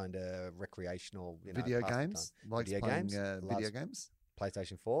indoors kind of recreational, video pastime. games, likes Video playing games, video loves games.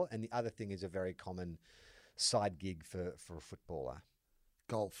 PlayStation 4, and the other thing is a very common side gig for a footballer.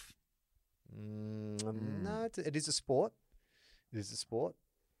 Golf. No, it is a sport. It is a sport,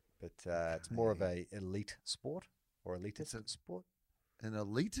 but it's more of a elite sport or elitist sport. An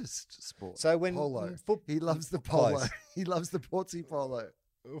elitist sport. So when polo. He loves the polo. Close. He loves the Portsy polo.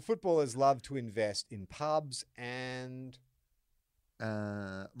 Footballers love to invest in pubs and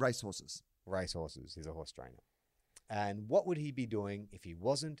Racehorses. racehorses. He's a horse trainer. And what would he be doing if he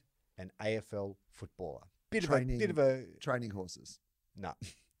wasn't an AFL footballer? Training Training horses. No,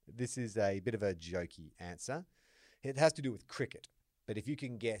 this is a bit of a jokey answer. It has to do with cricket. But if you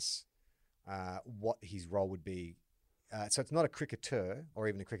can guess what his role would be, so it's not a cricketer or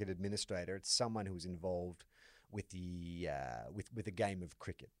even a cricket administrator. It's someone who is involved with the with a game of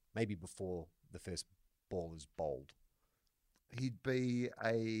cricket, maybe before the first ball is bowled. He'd be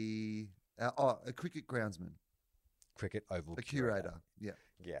a cricket groundsman. Cricket oval A curator. Yeah.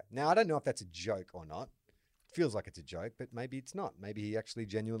 Yeah. Now, I don't know if that's a joke or not. It feels like it's a joke, but maybe it's not. Maybe he actually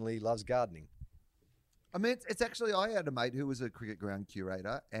genuinely loves gardening. I mean, it's actually, I had a mate who was a cricket ground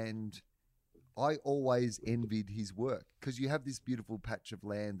curator, and I always envied his work, because you have this beautiful patch of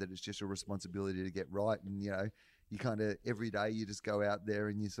land that is just a responsibility to get right. And, you kind of, every day you just go out there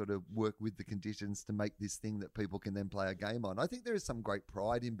and you sort of work with the conditions to make this thing that people can then play a game on. I think there is some great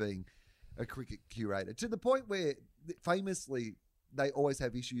pride in being a cricket curator, to the point where famously they always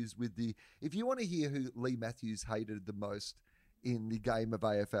have issues with if you want to hear who Lee Matthews hated the most in the game of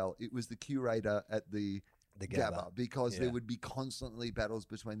AFL, it was the curator at the Gabba, because there would be constantly battles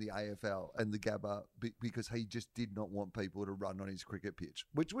between the AFL and the Gabba, because he just did not want people to run on his cricket pitch,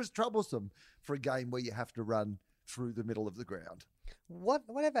 which was troublesome for a game where you have to run through the middle of the ground.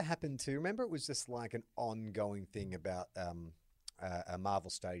 Whatever happened to, remember it was just like an ongoing thing about a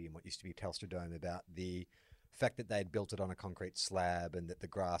Marvel Stadium, what used to be Telstra Dome, about the fact that they had built it on a concrete slab and that the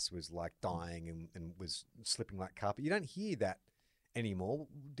grass was like dying and was slipping like carpet. You don't hear that anymore.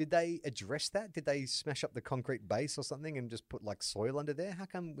 Did they address that? Did they smash up the concrete base or something and just put like soil under there? How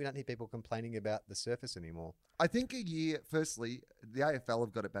come we don't hear people complaining about the surface anymore? I think firstly, the AFL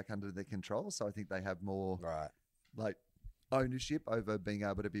have got it back under their control, so I think they have more like ownership over being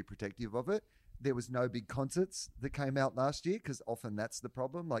able to be protective of it. There was no big concerts that came out last year, because often that's the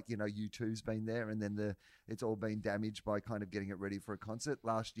problem. Like, U2's been there, and then it's all been damaged by kind of getting it ready for a concert.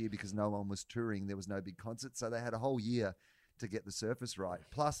 Last year, because no one was touring, there was no big concert. So they had a whole year to get the surface right.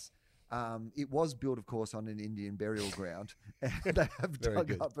 Plus, it was built, of course, on an Indian burial ground, and they have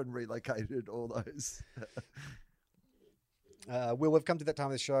dug up and relocated all those. Will, we've come to that time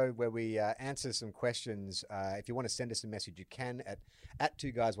of the show where we answer some questions. If you want to send us a message, you can at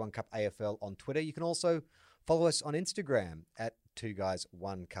 2guys1cup AFL on Twitter. You can also follow us on Instagram at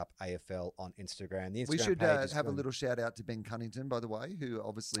 2guys1cup AFL on Instagram. The Instagram we should page have a little shout out to Ben Cunnington, by the way, who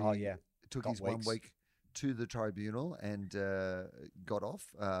obviously took his 1 week to the tribunal and got off.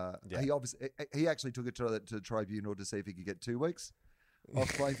 He actually took it to the tribunal to see if he could get 2 weeks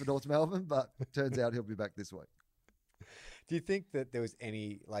off playing for North Melbourne, but turns out he'll be back this week. Do you think that there was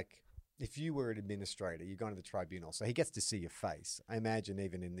any, if you were an administrator, you're going to the tribunal, so he gets to see your face. I imagine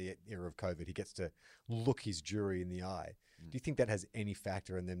even in the era of COVID, he gets to look his jury in the eye. Do you think that has any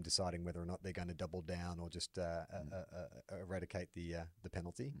factor in them deciding whether or not they're going to double down or just eradicate the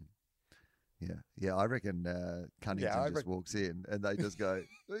penalty? Yeah. I reckon Cunnington just walks in and they just go,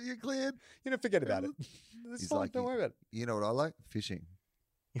 "Are you cleared?" Forget about it. It's He's fine, like, don't worry about it. You know what I like? Fishing.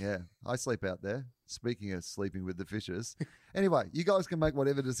 Yeah, I sleep out there. Speaking of sleeping with the fishes. Anyway, you guys can make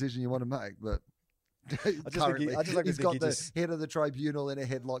whatever decision you want to make, but currently, he's got the head of the tribunal in a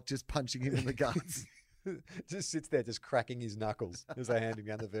headlock just punching him in the guts. Just sits there just cracking his knuckles as they hand him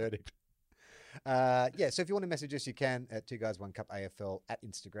down the verdict. So if you want to message us, you can at 2 Guys 1 Cup AFL at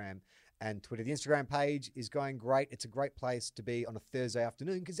Instagram and Twitter. The Instagram page is going great. It's a great place to be on a Thursday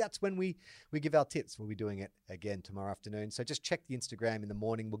afternoon because that's when we give our tips. We'll be doing it again tomorrow afternoon. So just check the Instagram in the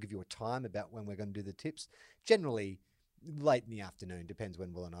morning. We'll give you a time about when we're going to do the tips. Generally late in the afternoon. Depends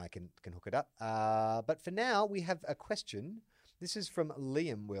when Will and I can hook it up. But for now, we have a question. This is from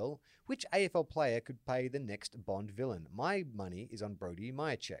Liam, Will. Which AFL player could play the next Bond villain? My money is on Brody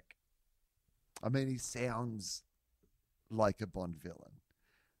Myercheck. I mean, he sounds like a Bond villain.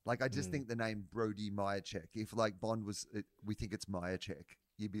 Like, I just think the name Brody Myercheck, if like Bond was, we think it's Myercheck,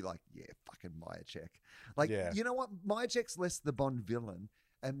 you'd be like, yeah, fucking Myercheck. Like, you know what? Myercheck's less the Bond villain,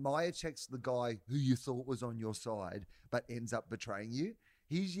 and Myercheck's the guy who you thought was on your side, but ends up betraying you.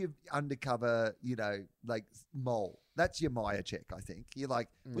 He's your undercover, like mole. That's your Myercheck, I think. You're like,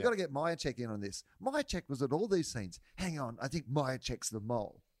 we've got to get Myercheck in on this. Myercheck was at all these scenes. Hang on, I think Myercheck's the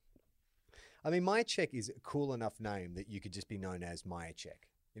mole. I mean, Myercheck is a cool enough name that you could just be known as Myercheck.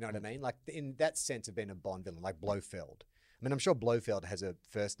 You know what I mean? Like in that sense of being a Bond villain, like Blofeld. I mean, I'm sure Blofeld has a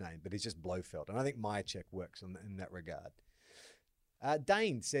first name, but he's just Blofeld. And I think Myercheck works in that regard.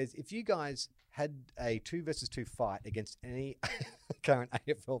 Dane says, if you guys had a 2 versus 2 fight against any current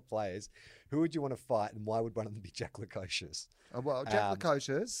AFL players, who would you want to fight and why would one of them be Jack Lukosius? Well, Jack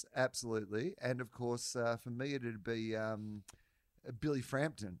Lukosius, absolutely. And of course, for me, it'd be Billy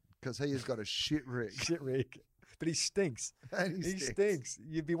Frampton because he has got a shit rig. Shit rig. But he stinks. He stinks.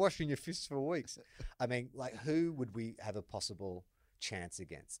 You'd be washing your fists for weeks. I mean, like, who would we have a possible chance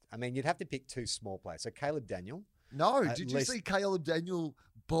against? I mean, you'd have to pick 2 small players. So Caleb Daniel. No, did you see Caleb Daniel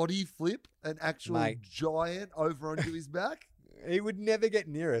body flip an actual giant over onto his back? He would never get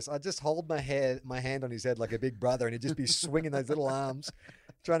near us. I'd just hold my hand on his head like a big brother, and he'd just be swinging those little arms,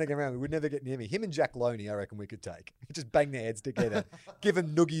 trying to get around. He would never get near me. Him and Jack Loney, I reckon we could take. Just bang their heads together, give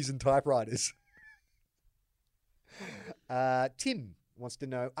them noogies and typewriters. Tim wants to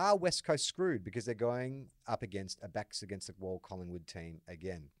know, are West Coast screwed because they're going up against a backs against the wall Collingwood team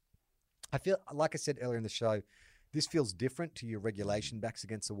again? I feel, like I said earlier in the show, this feels different to your regulation backs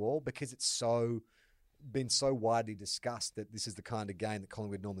against the wall because it's been so widely discussed that this is the kind of game that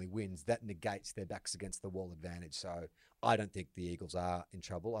Collingwood normally wins. That negates their backs against the wall advantage. So I don't think the Eagles are in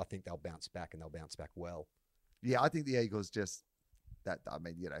trouble. I think they'll bounce back and they'll bounce back well. Yeah, I think the Eagles just...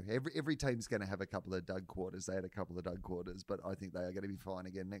 every team's going to have a couple of dud quarters. They had a couple of dud quarters, but I think they are going to be fine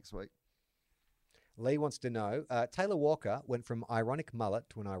again next week. Lee wants to know, Taylor Walker went from ironic mullet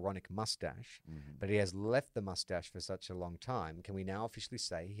to an ironic mustache, but he has left the mustache for such a long time. Can we now officially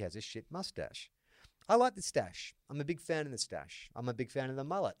say he has a shit mustache? I like the stash. I'm a big fan of the stash. I'm a big fan of the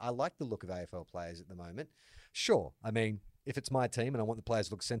mullet. I like the look of AFL players at the moment. Sure, I mean, if it's my team and I want the players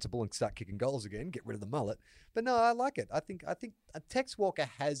to look sensible and start kicking goals again, get rid of the mullet. But no, I like it. I think Tex Walker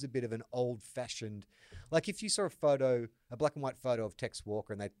has a bit of an old-fashioned... Like if you saw a black and white photo of Tex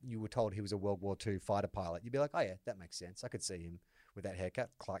Walker and you were told he was a World War II fighter pilot, you'd be like, oh yeah, that makes sense. I could see him with that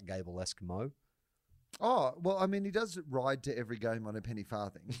haircut, Clark Gable-esque mo. Oh, well, I mean, he does ride to every game on a penny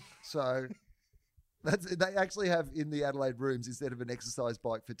farthing. So... They actually have in the Adelaide rooms, instead of an exercise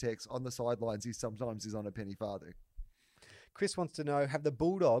bike for Tex, on the sidelines, he sometimes is on a penny farthing. Chris wants to know, have the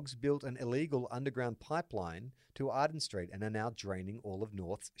Bulldogs built an illegal underground pipeline to Arden Street and are now draining all of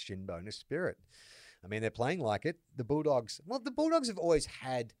North's Shinboner spirit? I mean, they're playing like it. The Bulldogs have always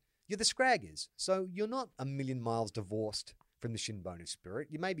had... You're the Scraggers, so you're not a million miles divorced from the Shinboner spirit.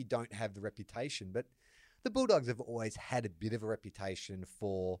 You maybe don't have the reputation, but the Bulldogs have always had a bit of a reputation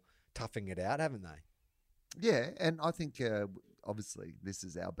for toughing it out, haven't they? Yeah, and I think, obviously, this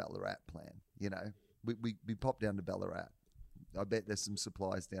is our Ballarat plan. You know, we pop down to Ballarat. I bet there's some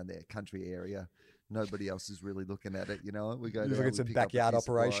supplies down there, country area. Nobody else is really looking at it, you know. We go down, look at some backyard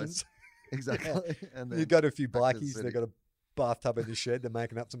operations. Exactly. Yeah. And then you go to a few bikies, they've got a bathtub in the shed, they're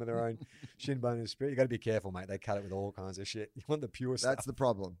making up some of their own Shinboner spirit. You got to be careful, mate. They cut it with all kinds of shit. You want the pure stuff. That's the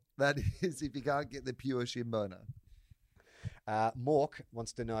problem. That is if you can't get the pure Shinboner. Mork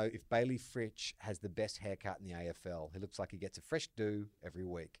wants to know if Bailey Fritsch has the best haircut in the AFL. He looks like he gets a fresh do every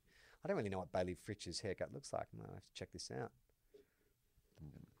week. I don't really know what Bailey Fritsch's haircut looks like. I have to check this out.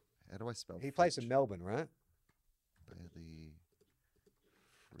 How do I spell He plays in Melbourne, right? Bailey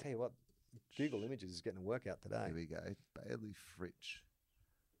I'll tell you what, Google Images is getting a workout today. Here we go. Bailey Fritsch.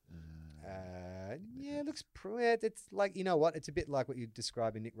 Yeah, it looks. It's like, you know what? It's a bit like what you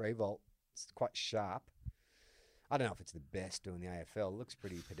describe in Nick Revolt. It's quite sharp. I don't know if it's the best doing the AFL. It looks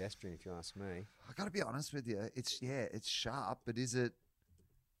pretty pedestrian, if you ask me. I got to be honest with you. It's sharp, but is it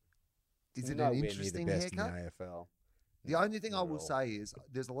an Nowhere near interesting the best haircut? in the AFL. The only thing I not at will all. say is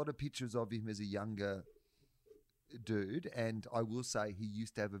there's a lot of pictures of him as a younger dude, and I will say he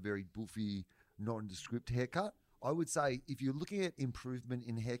used to have a very boofy, nondescript haircut. I would say if you're looking at improvement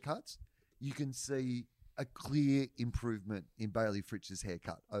in haircuts, you can see a clear improvement in Bailey Fritsch's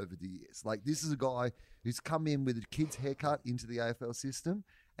haircut over the years. Like, this is a guy who's come in with a kid's haircut into the AFL system,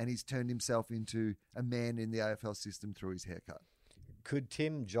 and he's turned himself into a man in the AFL system through his haircut. Could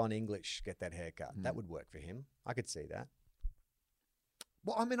Tim John English get that haircut? That would work for him. I could see that.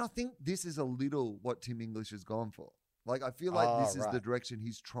 Well, I mean, I think this is a little what Tim English has gone for. Like, I feel like this is the direction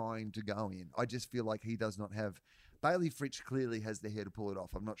he's trying to go in. I just feel like he does not have... Bailey Fritsch clearly has the hair to pull it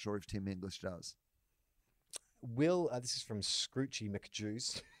off. I'm not sure if Tim English does. Will, this is from Scroochy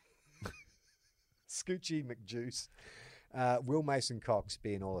McJuice. Scoochie McJuice. Will Mason Cox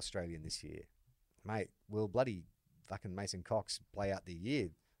be an All-Australian this year? Mate, will bloody fucking Mason Cox play out the year?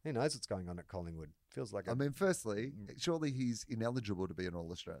 Who knows what's going on at Collingwood? Feels like I mean, firstly, surely he's ineligible to be an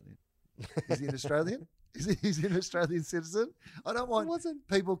All-Australian. Is he an Australian? Is he an Australian citizen? I don't want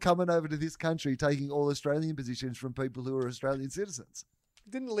people coming over to this country taking All-Australian positions from people who are Australian citizens.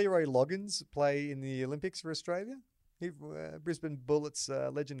 Didn't Leroy Loggins play in the Olympics for Australia? Brisbane Bullets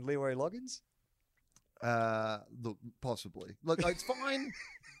legend Leroy Loggins? Look, possibly. Look, it's fine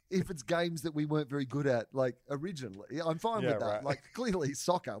if it's games that we weren't very good at, like, originally. I'm fine with that. Right. Like, clearly,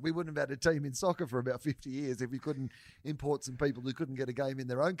 soccer. We wouldn't have had a team in soccer for about 50 years if we couldn't import some people who couldn't get a game in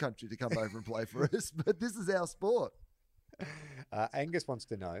their own country to come over and play for us. But this is our sport. Angus wants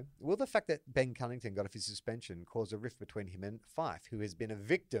to know, will the fact that Ben Cunnington got off his suspension cause a rift between him and Fife, who has been a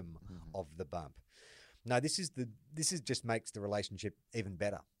victim of the bump? No, this just makes the relationship even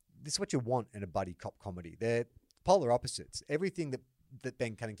better. This is what you want in a buddy cop comedy. They're polar opposites. Everything that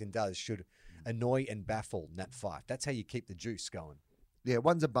Ben Cunnington does should annoy and baffle Nat Fife. That's how you keep the juice going. Yeah,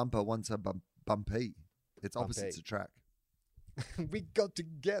 one's a bumper, one's a bumpy. It's opposites attract. We got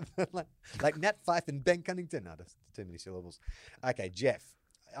together like Nat Fife and Ben Cunnington. No, that's too many syllables. Okay, Jeff.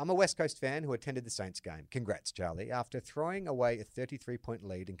 I'm a West Coast fan who attended the Saints game. Congrats, Charlie. After throwing away a 33-point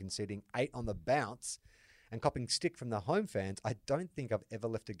lead and conceding 8 on the bounce and copping stick from the home fans, I don't think I've ever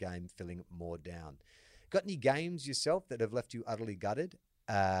left a game feeling more down. Got any games yourself that have left you utterly gutted?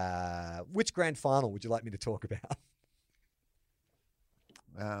 Which grand final would you like me to talk about?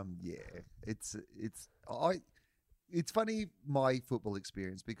 It's funny, my football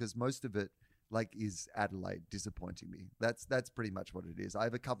experience, because most of it is Adelaide disappointing me. That's pretty much what it is. I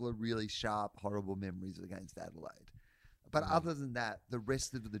have a couple of really sharp, horrible memories against Adelaide. But other than that, the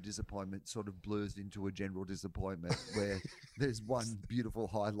rest of the disappointment sort of blurs into a general disappointment where there's one beautiful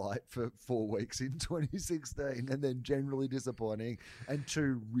highlight for 4 weeks in 2016 and then generally disappointing, and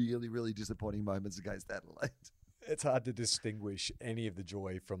 2 really, really disappointing moments against Adelaide. It's hard to distinguish any of the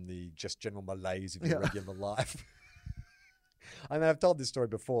joy from the just general malaise of your regular life. I mean, I've told this story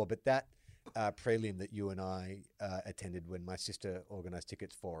before, but that prelim that you and I attended when my sister organised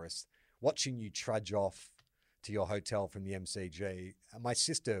tickets for us, watching you trudge off to your hotel from the MCG, my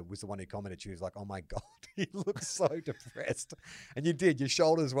sister was the one who commented. She was like, "Oh my God, he looks so depressed," and you did. Your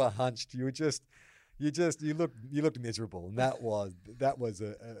shoulders were hunched. You looked miserable, and that was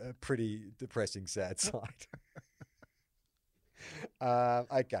a pretty depressing, sad sight.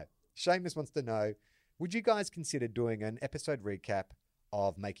 Okay, Seamus wants to know, would you guys consider doing an episode recap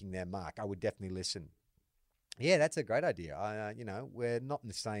of Making Their Mark? I would definitely listen. Yeah, that's a great idea. We're not in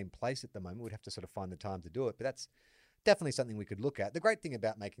the same place at the moment. We'd have to sort of find the time to do it, but that's definitely something we could look at. The great thing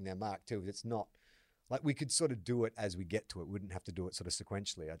about Making Their Mark too is it's not like we could sort of do it as we get to it. We wouldn't have to do it sort of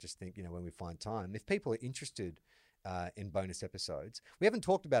sequentially. I just think, when we find time, if people are interested in bonus episodes, we haven't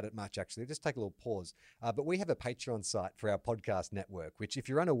talked about it much actually. Just take a little pause. But we have a Patreon site for our podcast network, which, if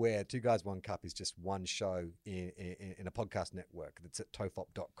you're unaware, 2 Guys, 1 Cup is just one show in a podcast network that's at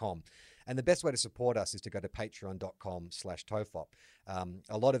tofop.com. And the best way to support us is to go to patreon.com/tofop.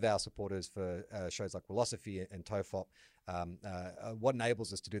 A lot of our supporters for shows like Philosophy and Tofop, what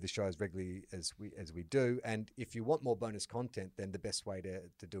enables us to do the show as regularly as we do. And if you want more bonus content, then the best way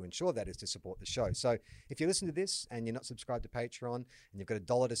to ensure that is to support the show. So if you listen to this and you're not subscribed to Patreon and you've got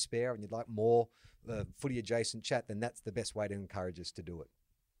 $1 to spare and you'd like more footy adjacent chat, then that's the best way to encourage us to do it.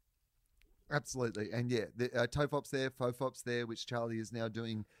 Absolutely. And yeah, the Tofop's there, Fofop's there, which Charlie is now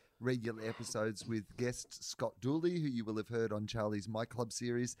doing regular episodes with guest Scott Dooley, who you will have heard on Charlie's My Club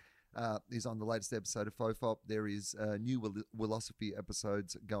series. is on the latest episode of Fofop. There is new Willosophy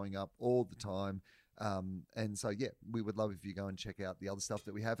episodes going up all the time. And so, yeah, we would love if you go and check out the other stuff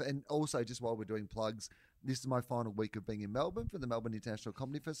that we have. And also, just while we're doing plugs, this is my final week of being in Melbourne for the Melbourne International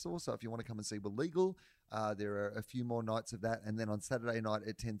Comedy Festival. So if you want to come and see We're Legal, there are a few more nights of that. And then on Saturday night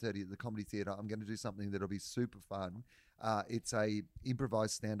at 10:30 at the Comedy Theatre, I'm going to do something that'll be super fun. It's a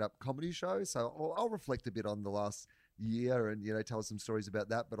improvised stand-up comedy show. So I'll reflect a bit on the last year and, tell some stories about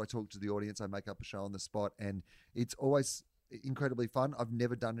that. But I talk to the audience, I make up a show on the spot, and it's always incredibly fun. I've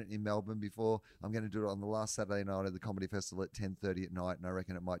never done it in Melbourne before. I'm going to do it on the last Saturday night of the Comedy Festival at 10:30 at night, and I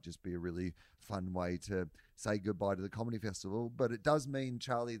reckon it might just be a really fun way to say goodbye to the Comedy Festival. But it does mean,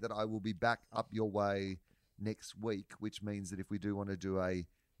 Charlie, that I will be back up your way next week, which means that if we do want to do a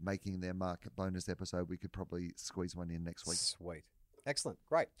Making Their Mark bonus episode, we could probably squeeze one in next week. Sweet. Excellent.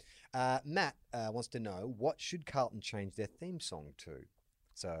 Great. Matt wants to know, what should Carlton change their theme song to?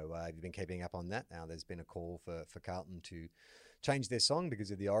 So have you been keeping up on that? Now there's been a call for Carlton to change their song because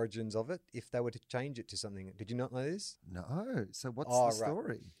of the origins of it. If they were to change it to something, did you not know this? No. So what's the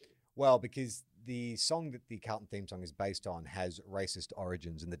story? Well, because the song that the Carlton theme song is based on has racist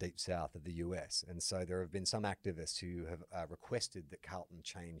origins in the deep south of the US. And so there have been some activists who have requested that Carlton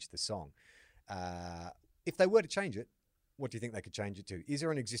change the song. If they were to change it, what do you think they could change it to? Is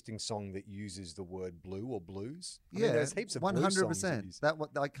there an existing song that uses the word blue or blues? I mean, there's heaps of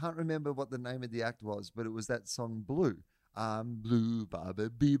 100%. I can't remember what the name of the act was, but it was that song Blue. I'm blue, ba ba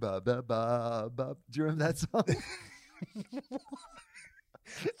bee ba ba ba ba. Do you remember that song?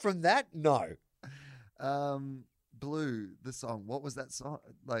 From that, no. Blue, the song. What was that song?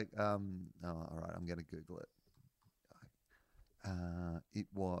 All right, I'm going to Google it. It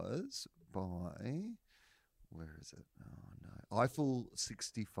was by... Where is it? Oh, no. Eiffel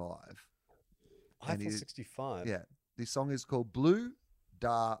 65. Eiffel 65? Yeah. This song is called Blue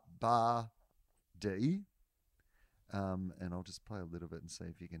Da Ba Dee. And I'll just play a little bit and see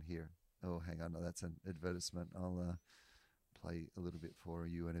if you can hear. Oh, hang on. No, that's an advertisement. I'll play a little bit for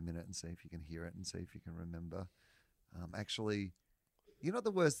you in a minute and see if you can hear it and see if you can remember. Actually, you know what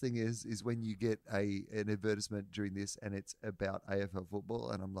the worst thing is when you get an advertisement during this and it's about AFL football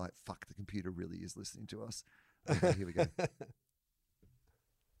and I'm like, fuck, the computer really is listening to us. Okay, here we go.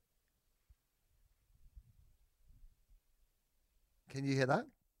 Can you hear that?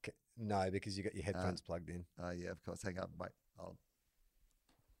 No, because you got your headphones plugged in. Oh, yeah, of course. Hang on. Wait. I'll...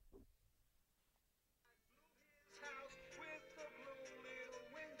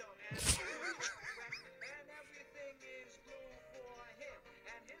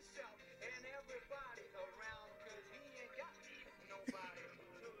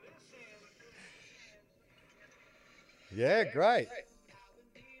 Yeah, great.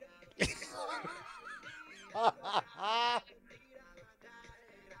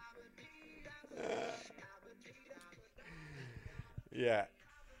 Yeah.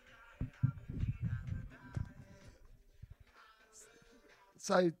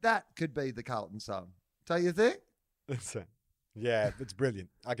 So that could be the Carlton song. Don't you think? Yeah, it's brilliant.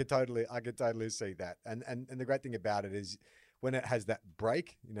 I could totally see that. And the great thing about it is when it has that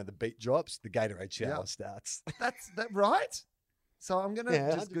break, the beat drops, the Gatorade shower starts. That's that right? So I'm going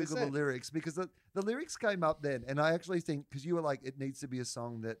to just 100%. Google the lyrics because the lyrics came up then. And I actually think, because you were like, it needs to be a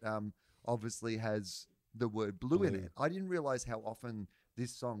song that obviously has the word blue in it. I didn't realize how often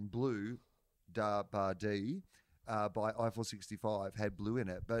this song Blue, Da Ba Dee, by Eiffel 65 had blue in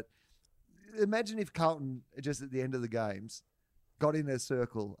it. But imagine if Carlton, just at the end of the games, got in a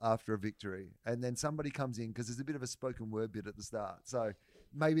circle after a victory and then somebody comes in, because there's a bit of a spoken word bit at the start. So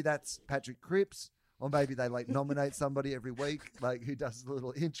maybe that's Patrick Cripps, or maybe they nominate somebody every week who does a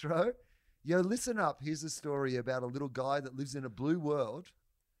little intro. Yo, listen up. Here's a story about a little guy that lives in a blue world,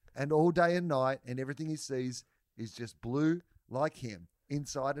 and all day and night and everything he sees is just blue like him,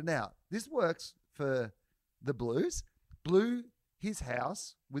 inside and out. This works for the Blues. Blue, his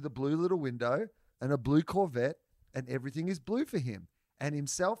house with a blue little window and a blue Corvette, and everything is blue for him and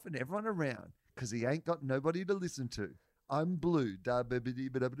himself and everyone around, because he ain't got nobody to listen to. I'm blue. That's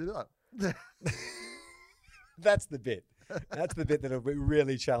the bit. That's the bit that'll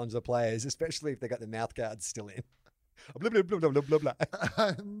really challenge the players, especially if they got the mouth guards still in. Blah, blah, blah, blah, blah, blah.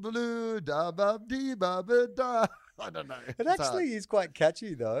 I'm blue. Da ba dee ba ba da. I don't know. It actually is quite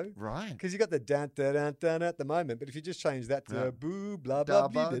catchy though. Right. Because you got the dun dun dun dun at the moment, but if you just change that to boo blah Da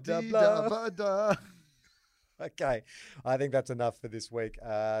blah blah ba blah dee blah. da ba da. Okay, I think that's enough for this week. 2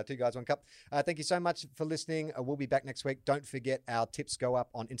 Guys, 1 Cup. Thank you so much for listening. We'll be back next week. Don't forget, our tips go up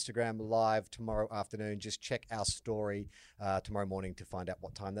on Instagram live tomorrow afternoon. Just check our story tomorrow morning to find out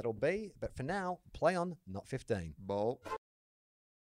what time that'll be. But for now, play on, not 15. Ball.